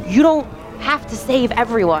sometimes. You don't have to save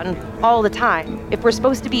everyone all the time. If we're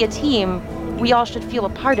supposed to be a team, we all should feel a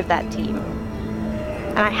part of that team.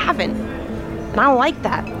 And I haven't. And I don't like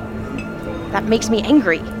that. That makes me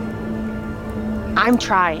angry. I'm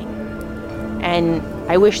trying. And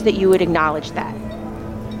I wish that you would acknowledge that.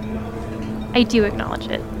 I do acknowledge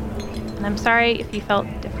it. And I'm sorry if you felt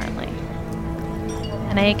differently.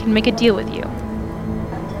 And I can make a deal with you.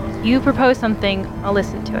 You propose something, I'll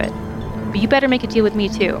listen to it. But you better make a deal with me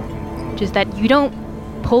too, which is that you don't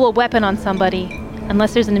pull a weapon on somebody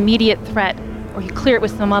unless there's an immediate threat, or you clear it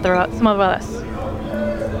with some of us.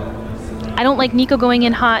 I don't like Nico going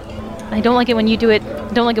in hot. I don't like it when you do it.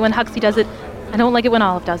 I don't like it when Huxley does it. I don't like it when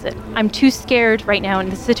Olive does it. I'm too scared right now,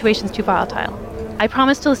 and the situation's too volatile. I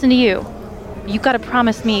promise to listen to you. You've got to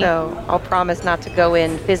promise me. So I'll promise not to go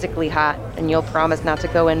in physically hot, and you'll promise not to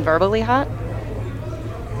go in verbally hot?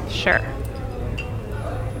 Sure.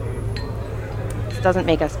 This doesn't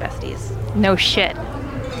make us besties. No shit.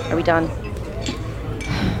 Are we done?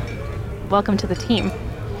 Welcome to the team.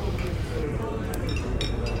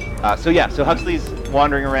 So Huxley's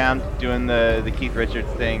wandering around doing the Keith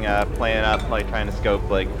Richards thing, playing up, like trying to scope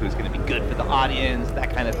like who's going to be good for the audience,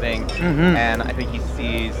 that kind of thing. Mhm. And I think he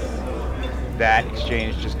sees that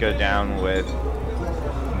exchange just go down with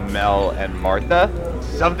Mel and Martha.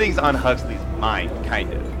 Something's on Huxley's mind,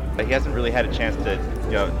 kind of. But he hasn't really had a chance to,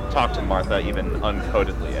 talk to Martha even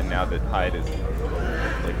uncodedly, and now that Hyde is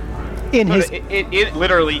like in his it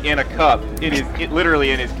literally in a cup. It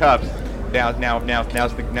literally in his cups. Now's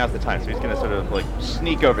the time. So he's gonna sort of like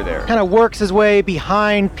sneak over there. kind of works his way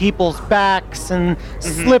behind people's backs and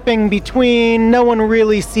slipping between. No one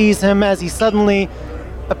really sees him as he suddenly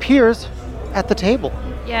appears at the table.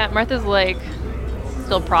 Yeah, Martha's like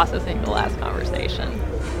still processing the last conversation.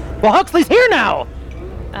 Well, Huxley's here now!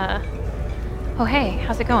 Oh hey,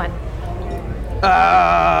 how's it going? I'm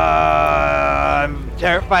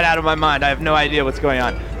terrified out of my mind. I have no idea what's going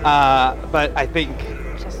on. But I think...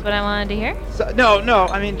 Just what I wanted to hear? No,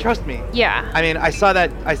 I mean, trust me. Yeah. I mean, I saw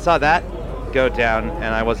that go down,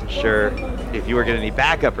 and I wasn't sure if you were gonna need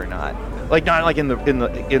backup or not. Like, not like in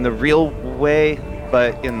the real way,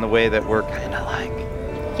 but in the way that we're kind of like...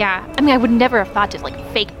 Yeah, I mean, I would never have thought to, like,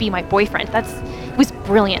 fake be my boyfriend. It was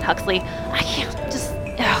brilliant, Huxley. I can't just...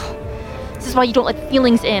 Ugh. This is why you don't let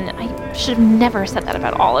feelings in. I should have never said that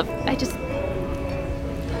about Olive. I just...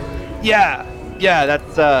 Yeah,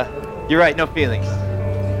 that's, you're right, no feelings.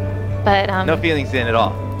 But, No feelings in at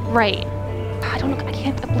all. Right. I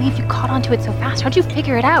can't believe you caught onto it so fast. How'd you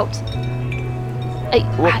figure it out?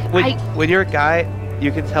 When you're a guy,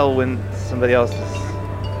 you can tell when somebody else is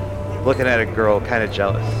looking at a girl kind of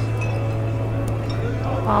jealous.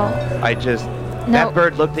 Well... That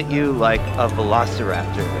bird looked at you like a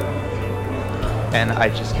velociraptor. And I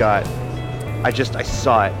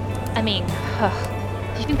saw it. I mean, do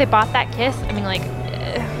you think they bought that kiss? I mean, like...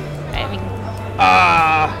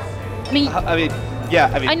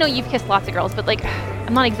 I know you've kissed lots of girls, but, like,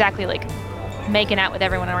 I'm not exactly, like, making out with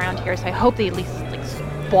everyone around here, so I hope they at least, like,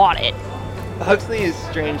 spot it. Huxley is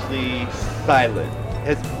strangely silent,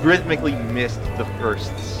 has rhythmically missed the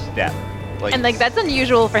first step. And, like, that's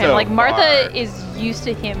unusual for him. so Like, Martha far. is used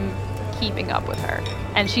to him keeping up with her,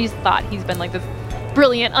 and she's thought he's been, like, this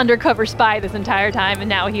brilliant undercover spy this entire time, and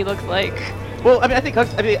now he looks like... Well, I mean, I think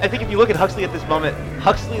if you look at Huxley at this moment,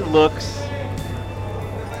 Huxley looks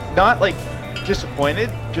not like disappointed,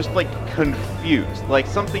 just like confused. Like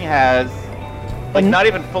something has, like, not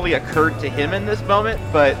even fully occurred to him in this moment,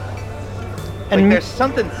 but like there's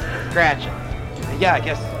something scratching. Yeah, I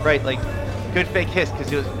guess right. Like, good fake kiss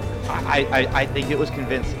because it was. I think it was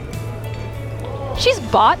convincing. She's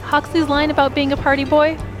bought Huxley's line about being a party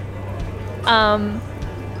boy.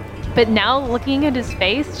 But now looking at his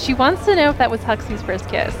face, she wants to know if that was Huxley's first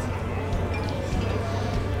kiss.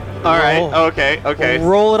 All right. Okay.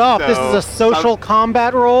 Roll it off. This is So, a social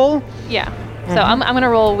combat roll. Yeah. So I'm gonna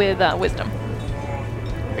roll with wisdom.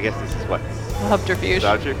 I guess this is what. Subterfuge.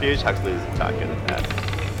 Subterfuge. Huxley's not good at that.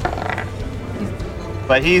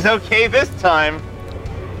 But he's okay this time.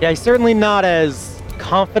 Yeah, he's certainly not as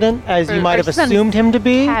confident as you might have Or sounds assumed him to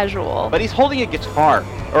be. Casual. But he's holding a guitar,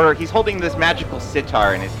 or he's holding this magical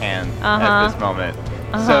sitar in his hand at this moment.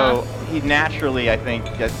 So he naturally, I think,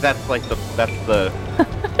 that's the.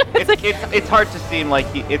 It's hard to seem like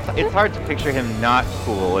it's hard to picture him not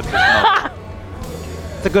cool at this moment.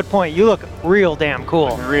 It's a good point. You look real damn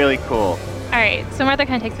cool. Really cool. All right. So Martha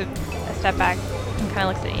kind of takes a step back and kind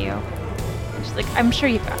of looks at you, and she's like, "I'm sure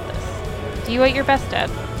you've got this. Do what your best at.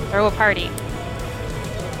 Throw a party."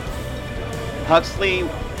 Huxley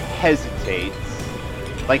hesitates,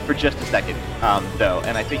 like for just a second, though,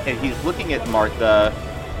 and I think that he's looking at Martha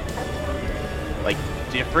like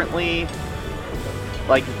differently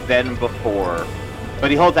like than before. But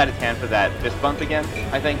he holds out his hand for that fist bump again,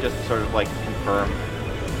 I think, just to sort of like confirm.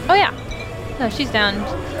 Oh yeah. No, she's down.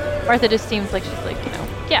 Martha just seems like she's like,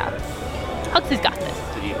 yeah. Huxley's got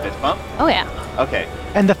this. Did you fist bump? Oh yeah. Okay.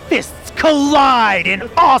 And the fists collide in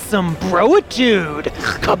awesome broitude.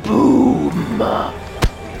 Kaboom!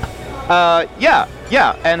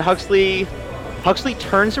 Yeah. And Huxley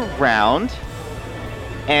turns around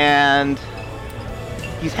and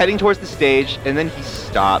he's heading towards the stage, and then he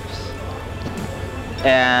stops.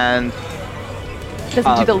 And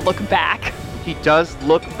doesn't do the look back. He does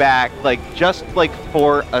look back, just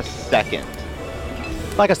for a second.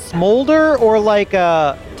 Like a smolder or like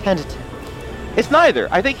a tentative? It's neither.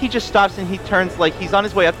 I think he just stops and he turns, he's on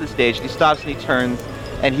his way up to the stage, and he stops and he turns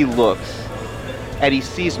and he looks and he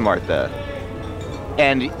sees Martha.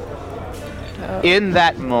 And in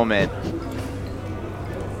that moment,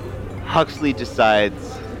 Huxley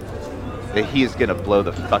decides that he is gonna blow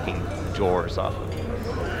the fucking doors off of him.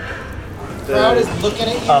 The crowd is looking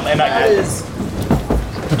at you.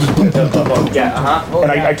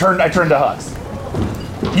 And I turned to Hux.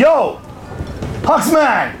 Yo, Hux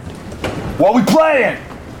man, what we playing?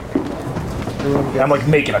 I'm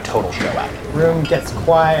making a total show out of it. Room gets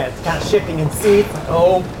quiet. It's kind of shifting in seats.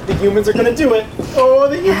 Oh, the humans are gonna do it. Oh,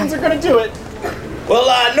 the humans are gonna do it. Well,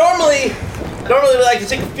 normally we like to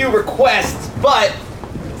take a few requests, but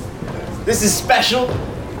this is special.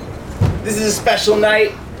 This is a special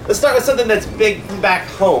night. Let's start with something that's big from back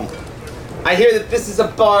home. I hear that this is a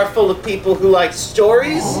bar full of people who like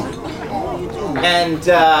stories. And,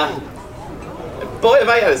 boy, have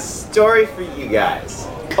I got a story for you guys.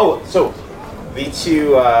 Oh, so the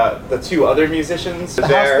two other musicians. The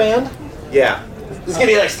house band? Yeah. This is gonna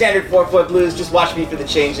be like standard 4/4 blues. Just watch me for the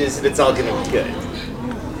changes, and it's all gonna be good.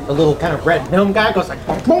 The little kind of red gnome guy goes like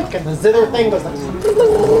bonk, and the zither thing goes like kind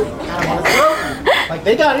of on his throat. Like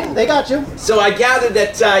they got him, they got you. So I gather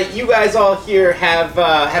that you guys all here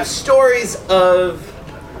have stories of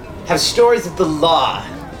the law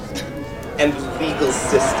and the legal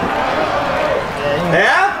system.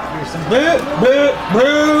 Yeah? Here's some boo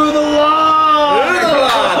the law. Boo the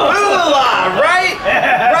law, right?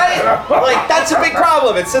 Right? Like that's a big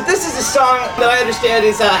problem. And so this is a song that I understand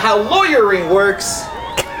is how lawyering works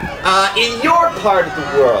in your part of the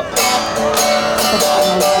world.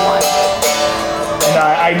 And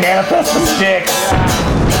I manifest the sticks.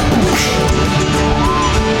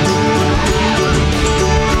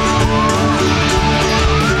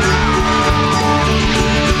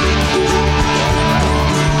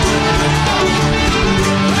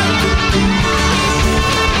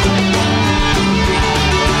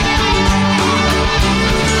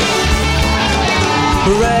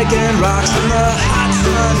 Reggae rocks in the hot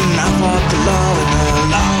sun. I fought the law and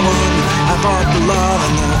the law won. I fought the law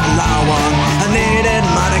and the law won. I needed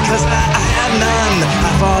money cause I had none.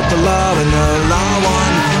 I fought the law and the law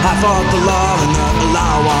won. I fought the law and the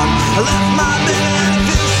law won. I left my bed and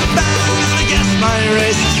it feels so bad. And I guess my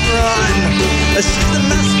race is run. I see the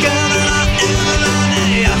Mexican and I am the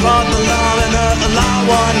money. I fought the law and the law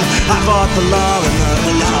won. I fought the law and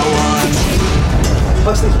the law won.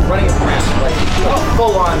 Huxley's running around,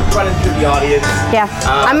 full on running through the audience. Yeah,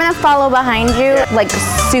 I'm gonna follow behind you,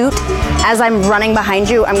 suit. As I'm running behind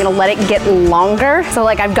you, I'm gonna let it get longer. So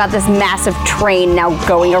I've got this massive train now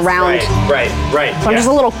going around. Right. So I'm just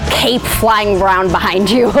a little cape flying around behind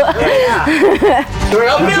you. Yeah. Are we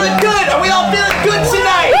all feeling good? Are we all feeling good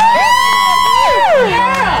tonight? Yeah!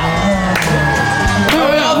 Are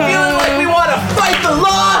we all feeling like we want to fight the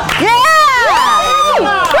law? Yeah!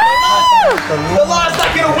 The law's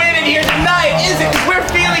not gonna win in here tonight, is it? Because we're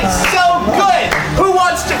feeling so good. Who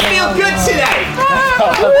wants to feel good tonight?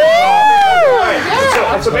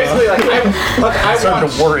 So basically, I'm starting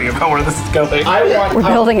to worry about where this is going. We're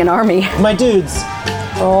building an army. My dudes,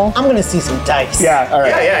 I'm gonna see some dice. Yeah, all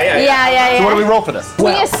right. Yeah. So what do we roll for this?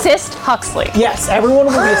 We assist Huxley. Yes, everyone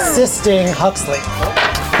will be assisting Huxley.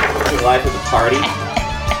 Live at the party.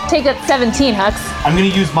 Take that 17, Hux. I'm gonna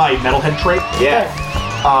use my metalhead trait. Yeah.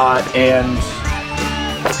 And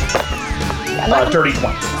dirty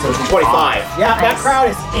 20. So it's 25. Yeah, that crowd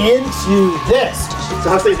is into this.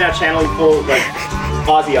 So Huxley's now channeling full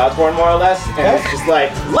Ozzy Osbourne more or less, and it's just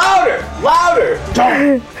louder,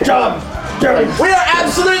 jump. We are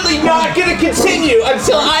absolutely not going to continue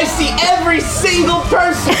until I see every single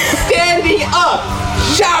person standing up,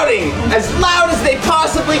 shouting as loud as they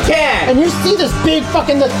possibly can. And you see this big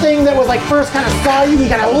the thing that was first kind of saw you, he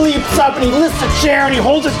kind of leaps up and he lifts a chair and he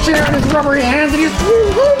holds his chair in his rubbery hands and he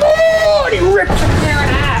rips the chair in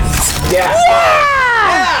half. Yeah,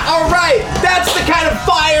 all right, that's the kind of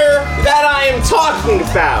fire that I am talking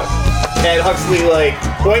about. And Huxley like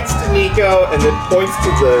points to Nico and then points to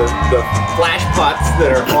the flash pots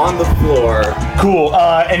that are on the floor. Cool.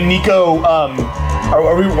 And Nico,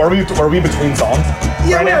 are we between songs?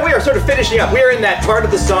 Yeah, right we are sort of finishing up. We are in that part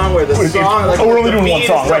of the song where the song. Like, we're only doing one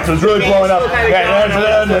song, right? So it's really blowing up.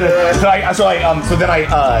 So then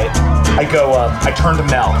I go, I turn to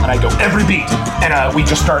Mel and I go, every beat, and we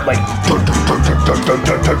just start like,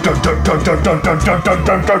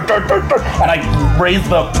 and I raise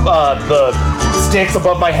the sticks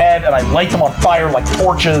above my head and I light them on fire like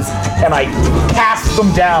torches, and I cast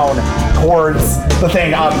them down towards the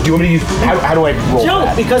thing. Do you want me to use? How do I roll Don't,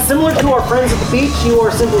 that? because similar to our friends at the beach, you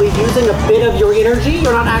are simply using a bit of your energy.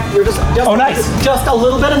 You're not you're just oh, nice. Just a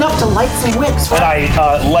little bit enough to light some wicks. And I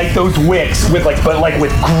light those wicks with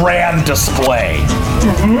with grand display.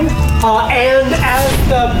 Mm-hmm. And as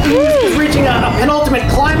the beast is reaching a penultimate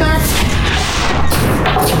climax,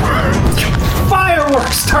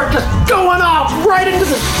 fireworks start just going off right into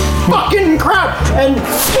the fucking crowd, and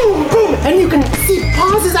boom, boom, and you can see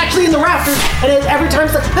Paz is actually in the rafters, and every time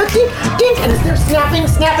it's like dink, dink, and they're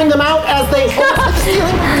snapping them out as they hold up the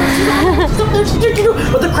ceiling.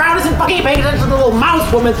 But the crowd isn't fucking paying attention to the little mouse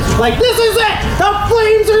woman. Like, this is it! The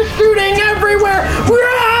flames are shooting everywhere!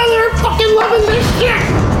 They're fucking loving this shit!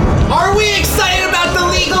 Are we excited about the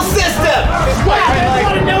legal system? Yeah, there's a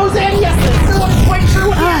lot of no's and yeses. Still not quite sure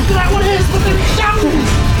what the answer to that one is, but they're shouting.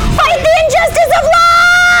 Fight the injustice of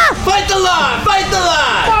law! Fight the law! Fight the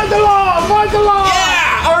law! Fight the law! Fight the law!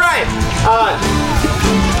 Yeah! Alright!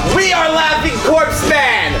 We are Laughing Corpse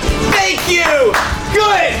Man! Thank you!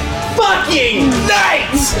 Good fucking night!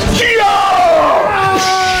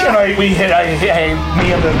 And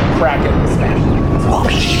me and the Kraken smash.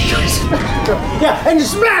 Yeah, and you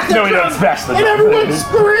smash the No, we drum, don't smash the and drum. everyone's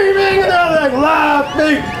screaming, and they're like,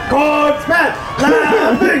 Laughing Corpse Man!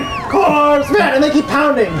 Laughing Corpse Man! And they keep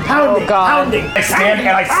pounding.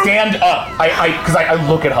 I stand up. Because I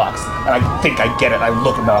look at Hux, and I think I get it. I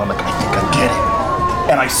look at Mel, and I'm like, I think I get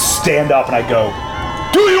it. And I stand up, and I go,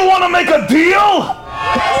 do you want to make a deal?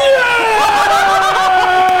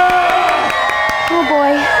 Oh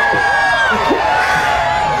boy.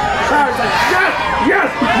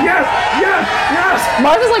 Yes!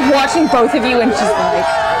 Martha's like watching both of you and she's like,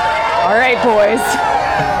 all right, boys.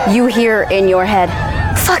 You hear in your head,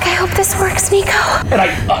 fuck, I hope this works, Nico. And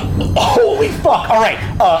holy fuck. All right,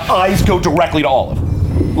 eyes go directly to Olive.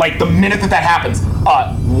 Like, the minute that happens,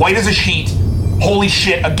 white as a sheet, holy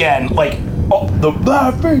shit again, like, the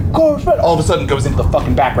Laughing Corpse Man all of a sudden goes into the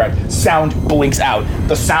fucking background. Sound blinks out.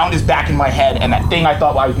 The sound is back in my head, and that thing I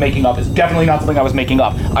thought I was making up is definitely not something I was making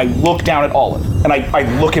up. I look down at Olive, and I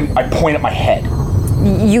point at my head.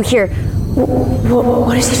 You hear,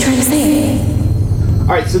 what is he trying to say?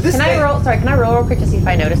 Alright, so this Can I roll real quick to see if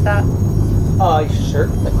I noticed that? Sure.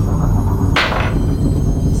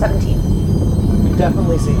 17. You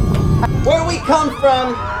definitely see. Where we come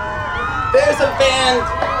from, there's a band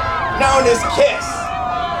known as Kiss,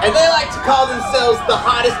 and they like to call themselves the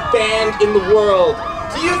hottest band in the world.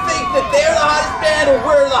 Do you think that they're the hottest band, or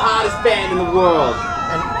we're the hottest band in the world?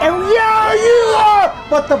 And yeah, you are!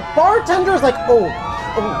 But the bartender's like, oh,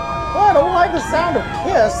 I don't like the sound of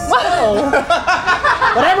Kiss. Oh.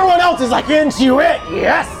 But everyone else is like, into it.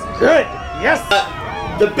 Yes, good, yes.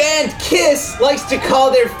 The band Kiss likes to call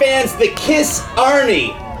their fans the Kiss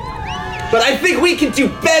Army. But I think we can do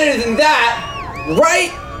better than that,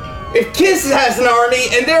 right? If Kiss has an army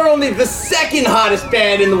and they're only the second hottest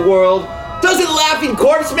band in the world, doesn't Laughing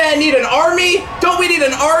Corpse Man need an army? Don't we need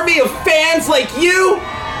an army of fans like you?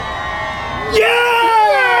 Yeah!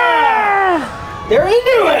 They're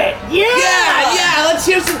into it! Yeah! Let's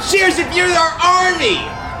hear some cheers if you're our army!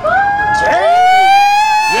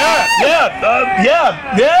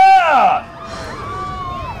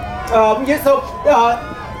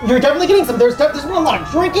 You're definitely getting some. There's been a lot of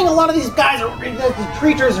drinking. A lot of these guys these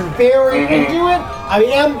creatures are very into it.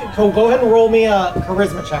 Go ahead and roll me a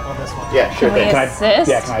charisma check on this one. Yeah, sure thing. Can I assist?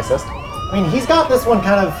 Can I assist? I mean, he's got this one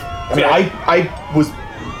kind of. I mean,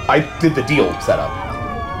 I did the deal setup.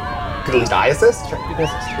 Could at least I assist? Sure, you can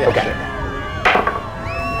assist. Yeah, okay.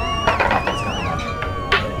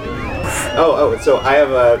 Sure. So I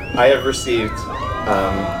have received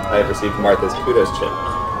Martha's kudos chip.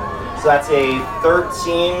 So that's a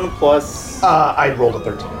 13 plus. I rolled a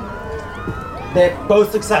 13. They're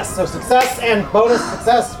both success. So success and bonus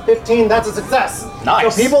success, 15. That's a success.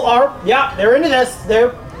 Nice. So people are, they're into this.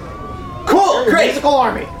 They're cool. They're Great. Musical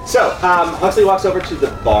army. So Huxley walks over to the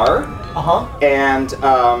bar. And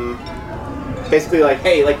Basically like,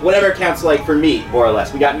 hey, like whatever counts like for mead, more or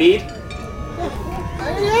less. We got mead?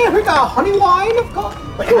 Yeah, we got honey wine, of course.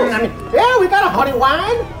 Cool. Yeah, we got a honey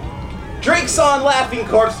wine. drinks on Laughing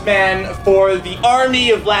Corpse Man for the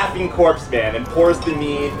army of Laughing Corpse Man and pours the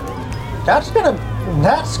mead. That's gonna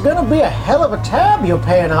be a hell of a tab you're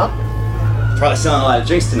paying up. Probably selling a lot of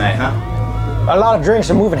drinks tonight, huh? A lot of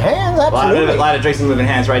drinks are moving hands, absolutely. A lot of drinks are moving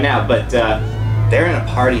hands right now, but they're in a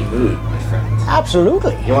party mood, my friend.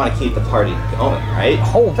 Absolutely. You want to keep the party going, right?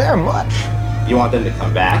 Oh, very much. You want them to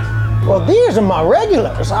come back? Well, these are my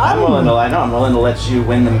regulars. I'm willing to let you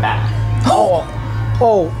win them back. Oh,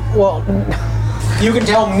 well, you can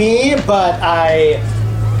tell me, but I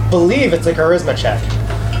believe it's a charisma check.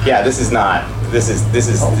 Yeah, this is not. This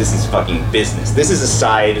is fucking business. This is a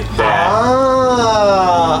side that.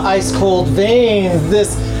 Ice cold veins.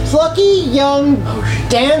 This plucky young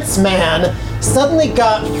dance man suddenly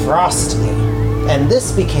got frosty, and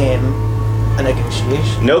this became a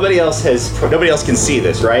negotiation. Nobody else can see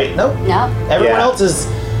this, right? Nope. No. Everyone else is.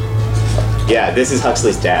 Yeah, this is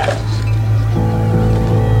Huxley's dad.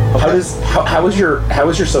 How is your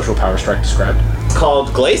social power strike described? It's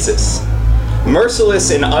called Glacis.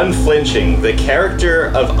 Merciless and unflinching, the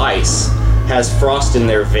character of ice has frost in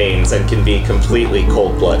their veins and can be completely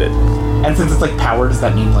cold-blooded. And since it's like power, does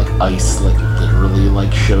that mean like ice like literally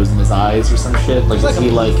like shows in his eyes or some shit? Like, is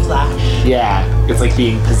he like flash? Yeah, it's like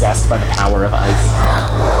being possessed by the power of ice.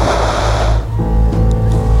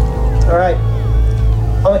 All right.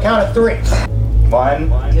 On the count of 3.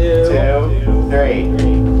 1, 2, 3.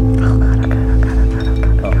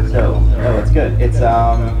 Oh, it's good. It's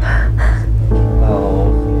 16,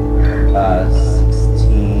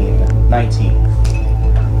 19,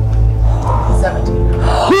 17.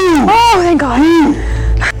 Oh, thank God.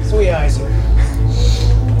 Sweet eyes here.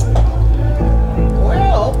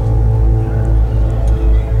 Well,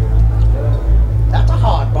 that's a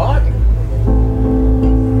hard bargain.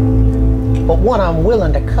 But one I'm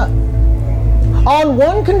willing to cut. On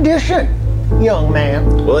one condition, young man.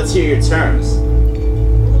 Well, let's hear your terms.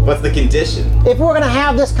 What's the condition? If we're gonna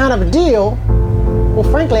have this kind of a deal, well,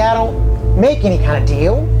 frankly, I don't make any kind of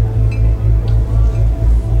deal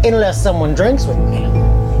unless someone drinks with me.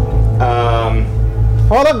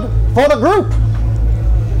 For the group.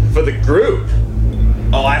 For the group?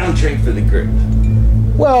 Oh, I don't drink for the group.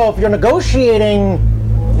 Well, if you're negotiating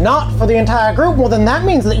not for the entire group, well, then that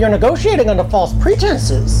means that you're negotiating under false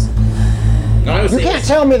pretenses. You can't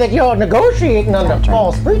tell me that you're negotiating under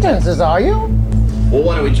false pretenses, are you? Well,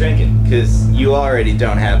 what are we drinking? Because you already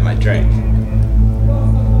don't have my drink.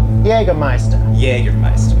 Jägermeister.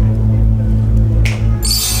 Jägermeister.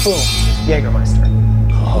 Boom. Jägermeister.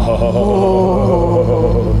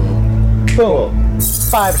 Boom.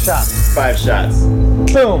 5 shots. 5 shots.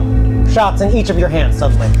 Boom. Shots in each of your hands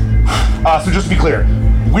suddenly. So just to be clear,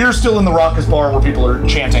 we're still in the Raucous bar where people are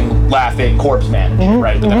chanting, laughing, corpse man,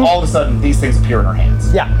 right? But then all of a sudden, these things appear in our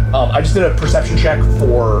hands. Yeah. I just did a perception check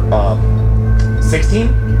for 16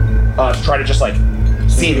 to try to just like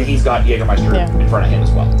see that he's got Jägermeister in front of him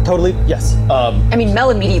as well. Totally, yes. I mean,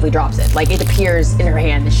 Mel immediately drops it. Like, it appears in her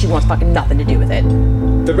hand and she wants fucking nothing to do with it.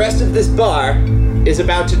 The rest of this bar is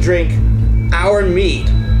about to drink our mead.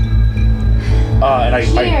 And I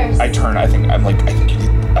turn. I think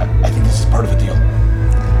this is part of the deal.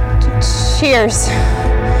 Cheers.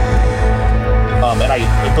 And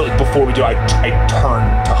before we do, I turn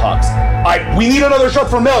to Hux. We need another shot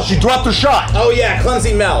from Mel. She dropped her shot. Oh yeah,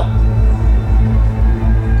 clumsy Mel.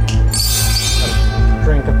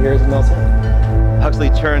 Drink appears in Mel's hand. Huxley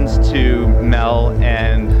turns to Mel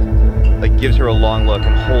and like gives her a long look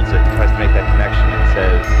and holds it and tries to make that connection and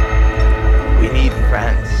says, "We need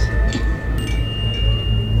friends."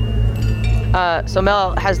 So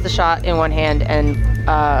Mel has the shot in one hand and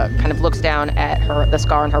kind of looks down at the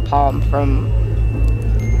scar on her palm from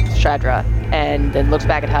Shadra, and then looks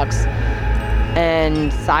back at Hux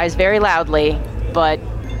and sighs very loudly, but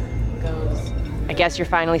goes, "I guess you're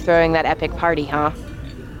finally throwing that epic party, huh?"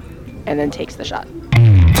 And then takes the shot.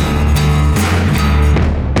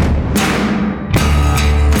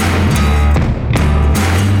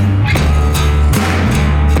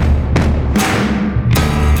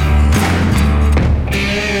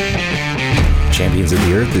 Champions of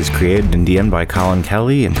the Earth is created and DM'd by Colin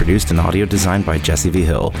Kelly and produced and audio designed by Jesse V.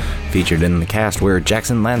 Hill. Featured in the cast were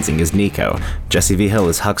Jackson Lansing as Nico, Jesse V. Hill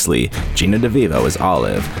as Huxley, Gina DeVivo as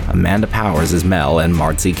Olive, Amanda Powers as Mel, and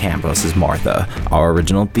Marcy Campos as Martha. Our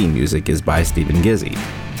original theme music is by Stephen Gizzy.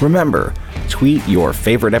 Remember, tweet your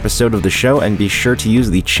favorite episode of the show and be sure to use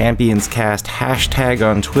the Champions Cast hashtag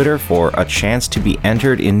on Twitter for a chance to be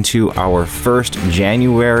entered into our first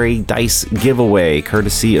January dice giveaway,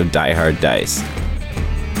 courtesy of Die Hard Dice.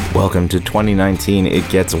 Welcome to 2019. It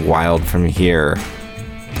gets wild from here.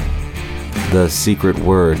 The secret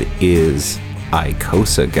word is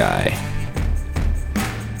Icosa Guy.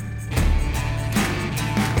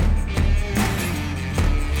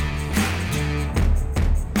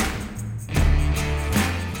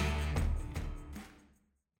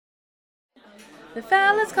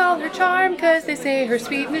 friends call her Charm, 'cause they say her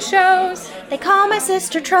sweetness shows. They call my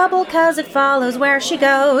sister Trouble, 'cause it follows where she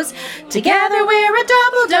goes. Together we're a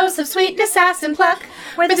double dose of sweetness, sass, and pluck.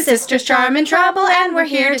 We're the sisters Charm and Trouble, and we're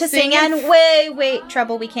here to sing and wait,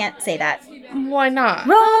 Trouble, we can't say that. Why not?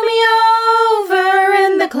 Roll me over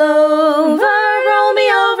in the clover, roll me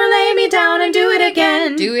over, lay me down, and do it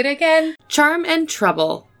again. Do it again. Charm and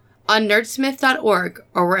Trouble on nerdsmith.org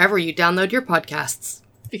or wherever you download your podcasts.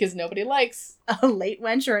 Because nobody likes a late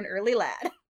wench or an early lad.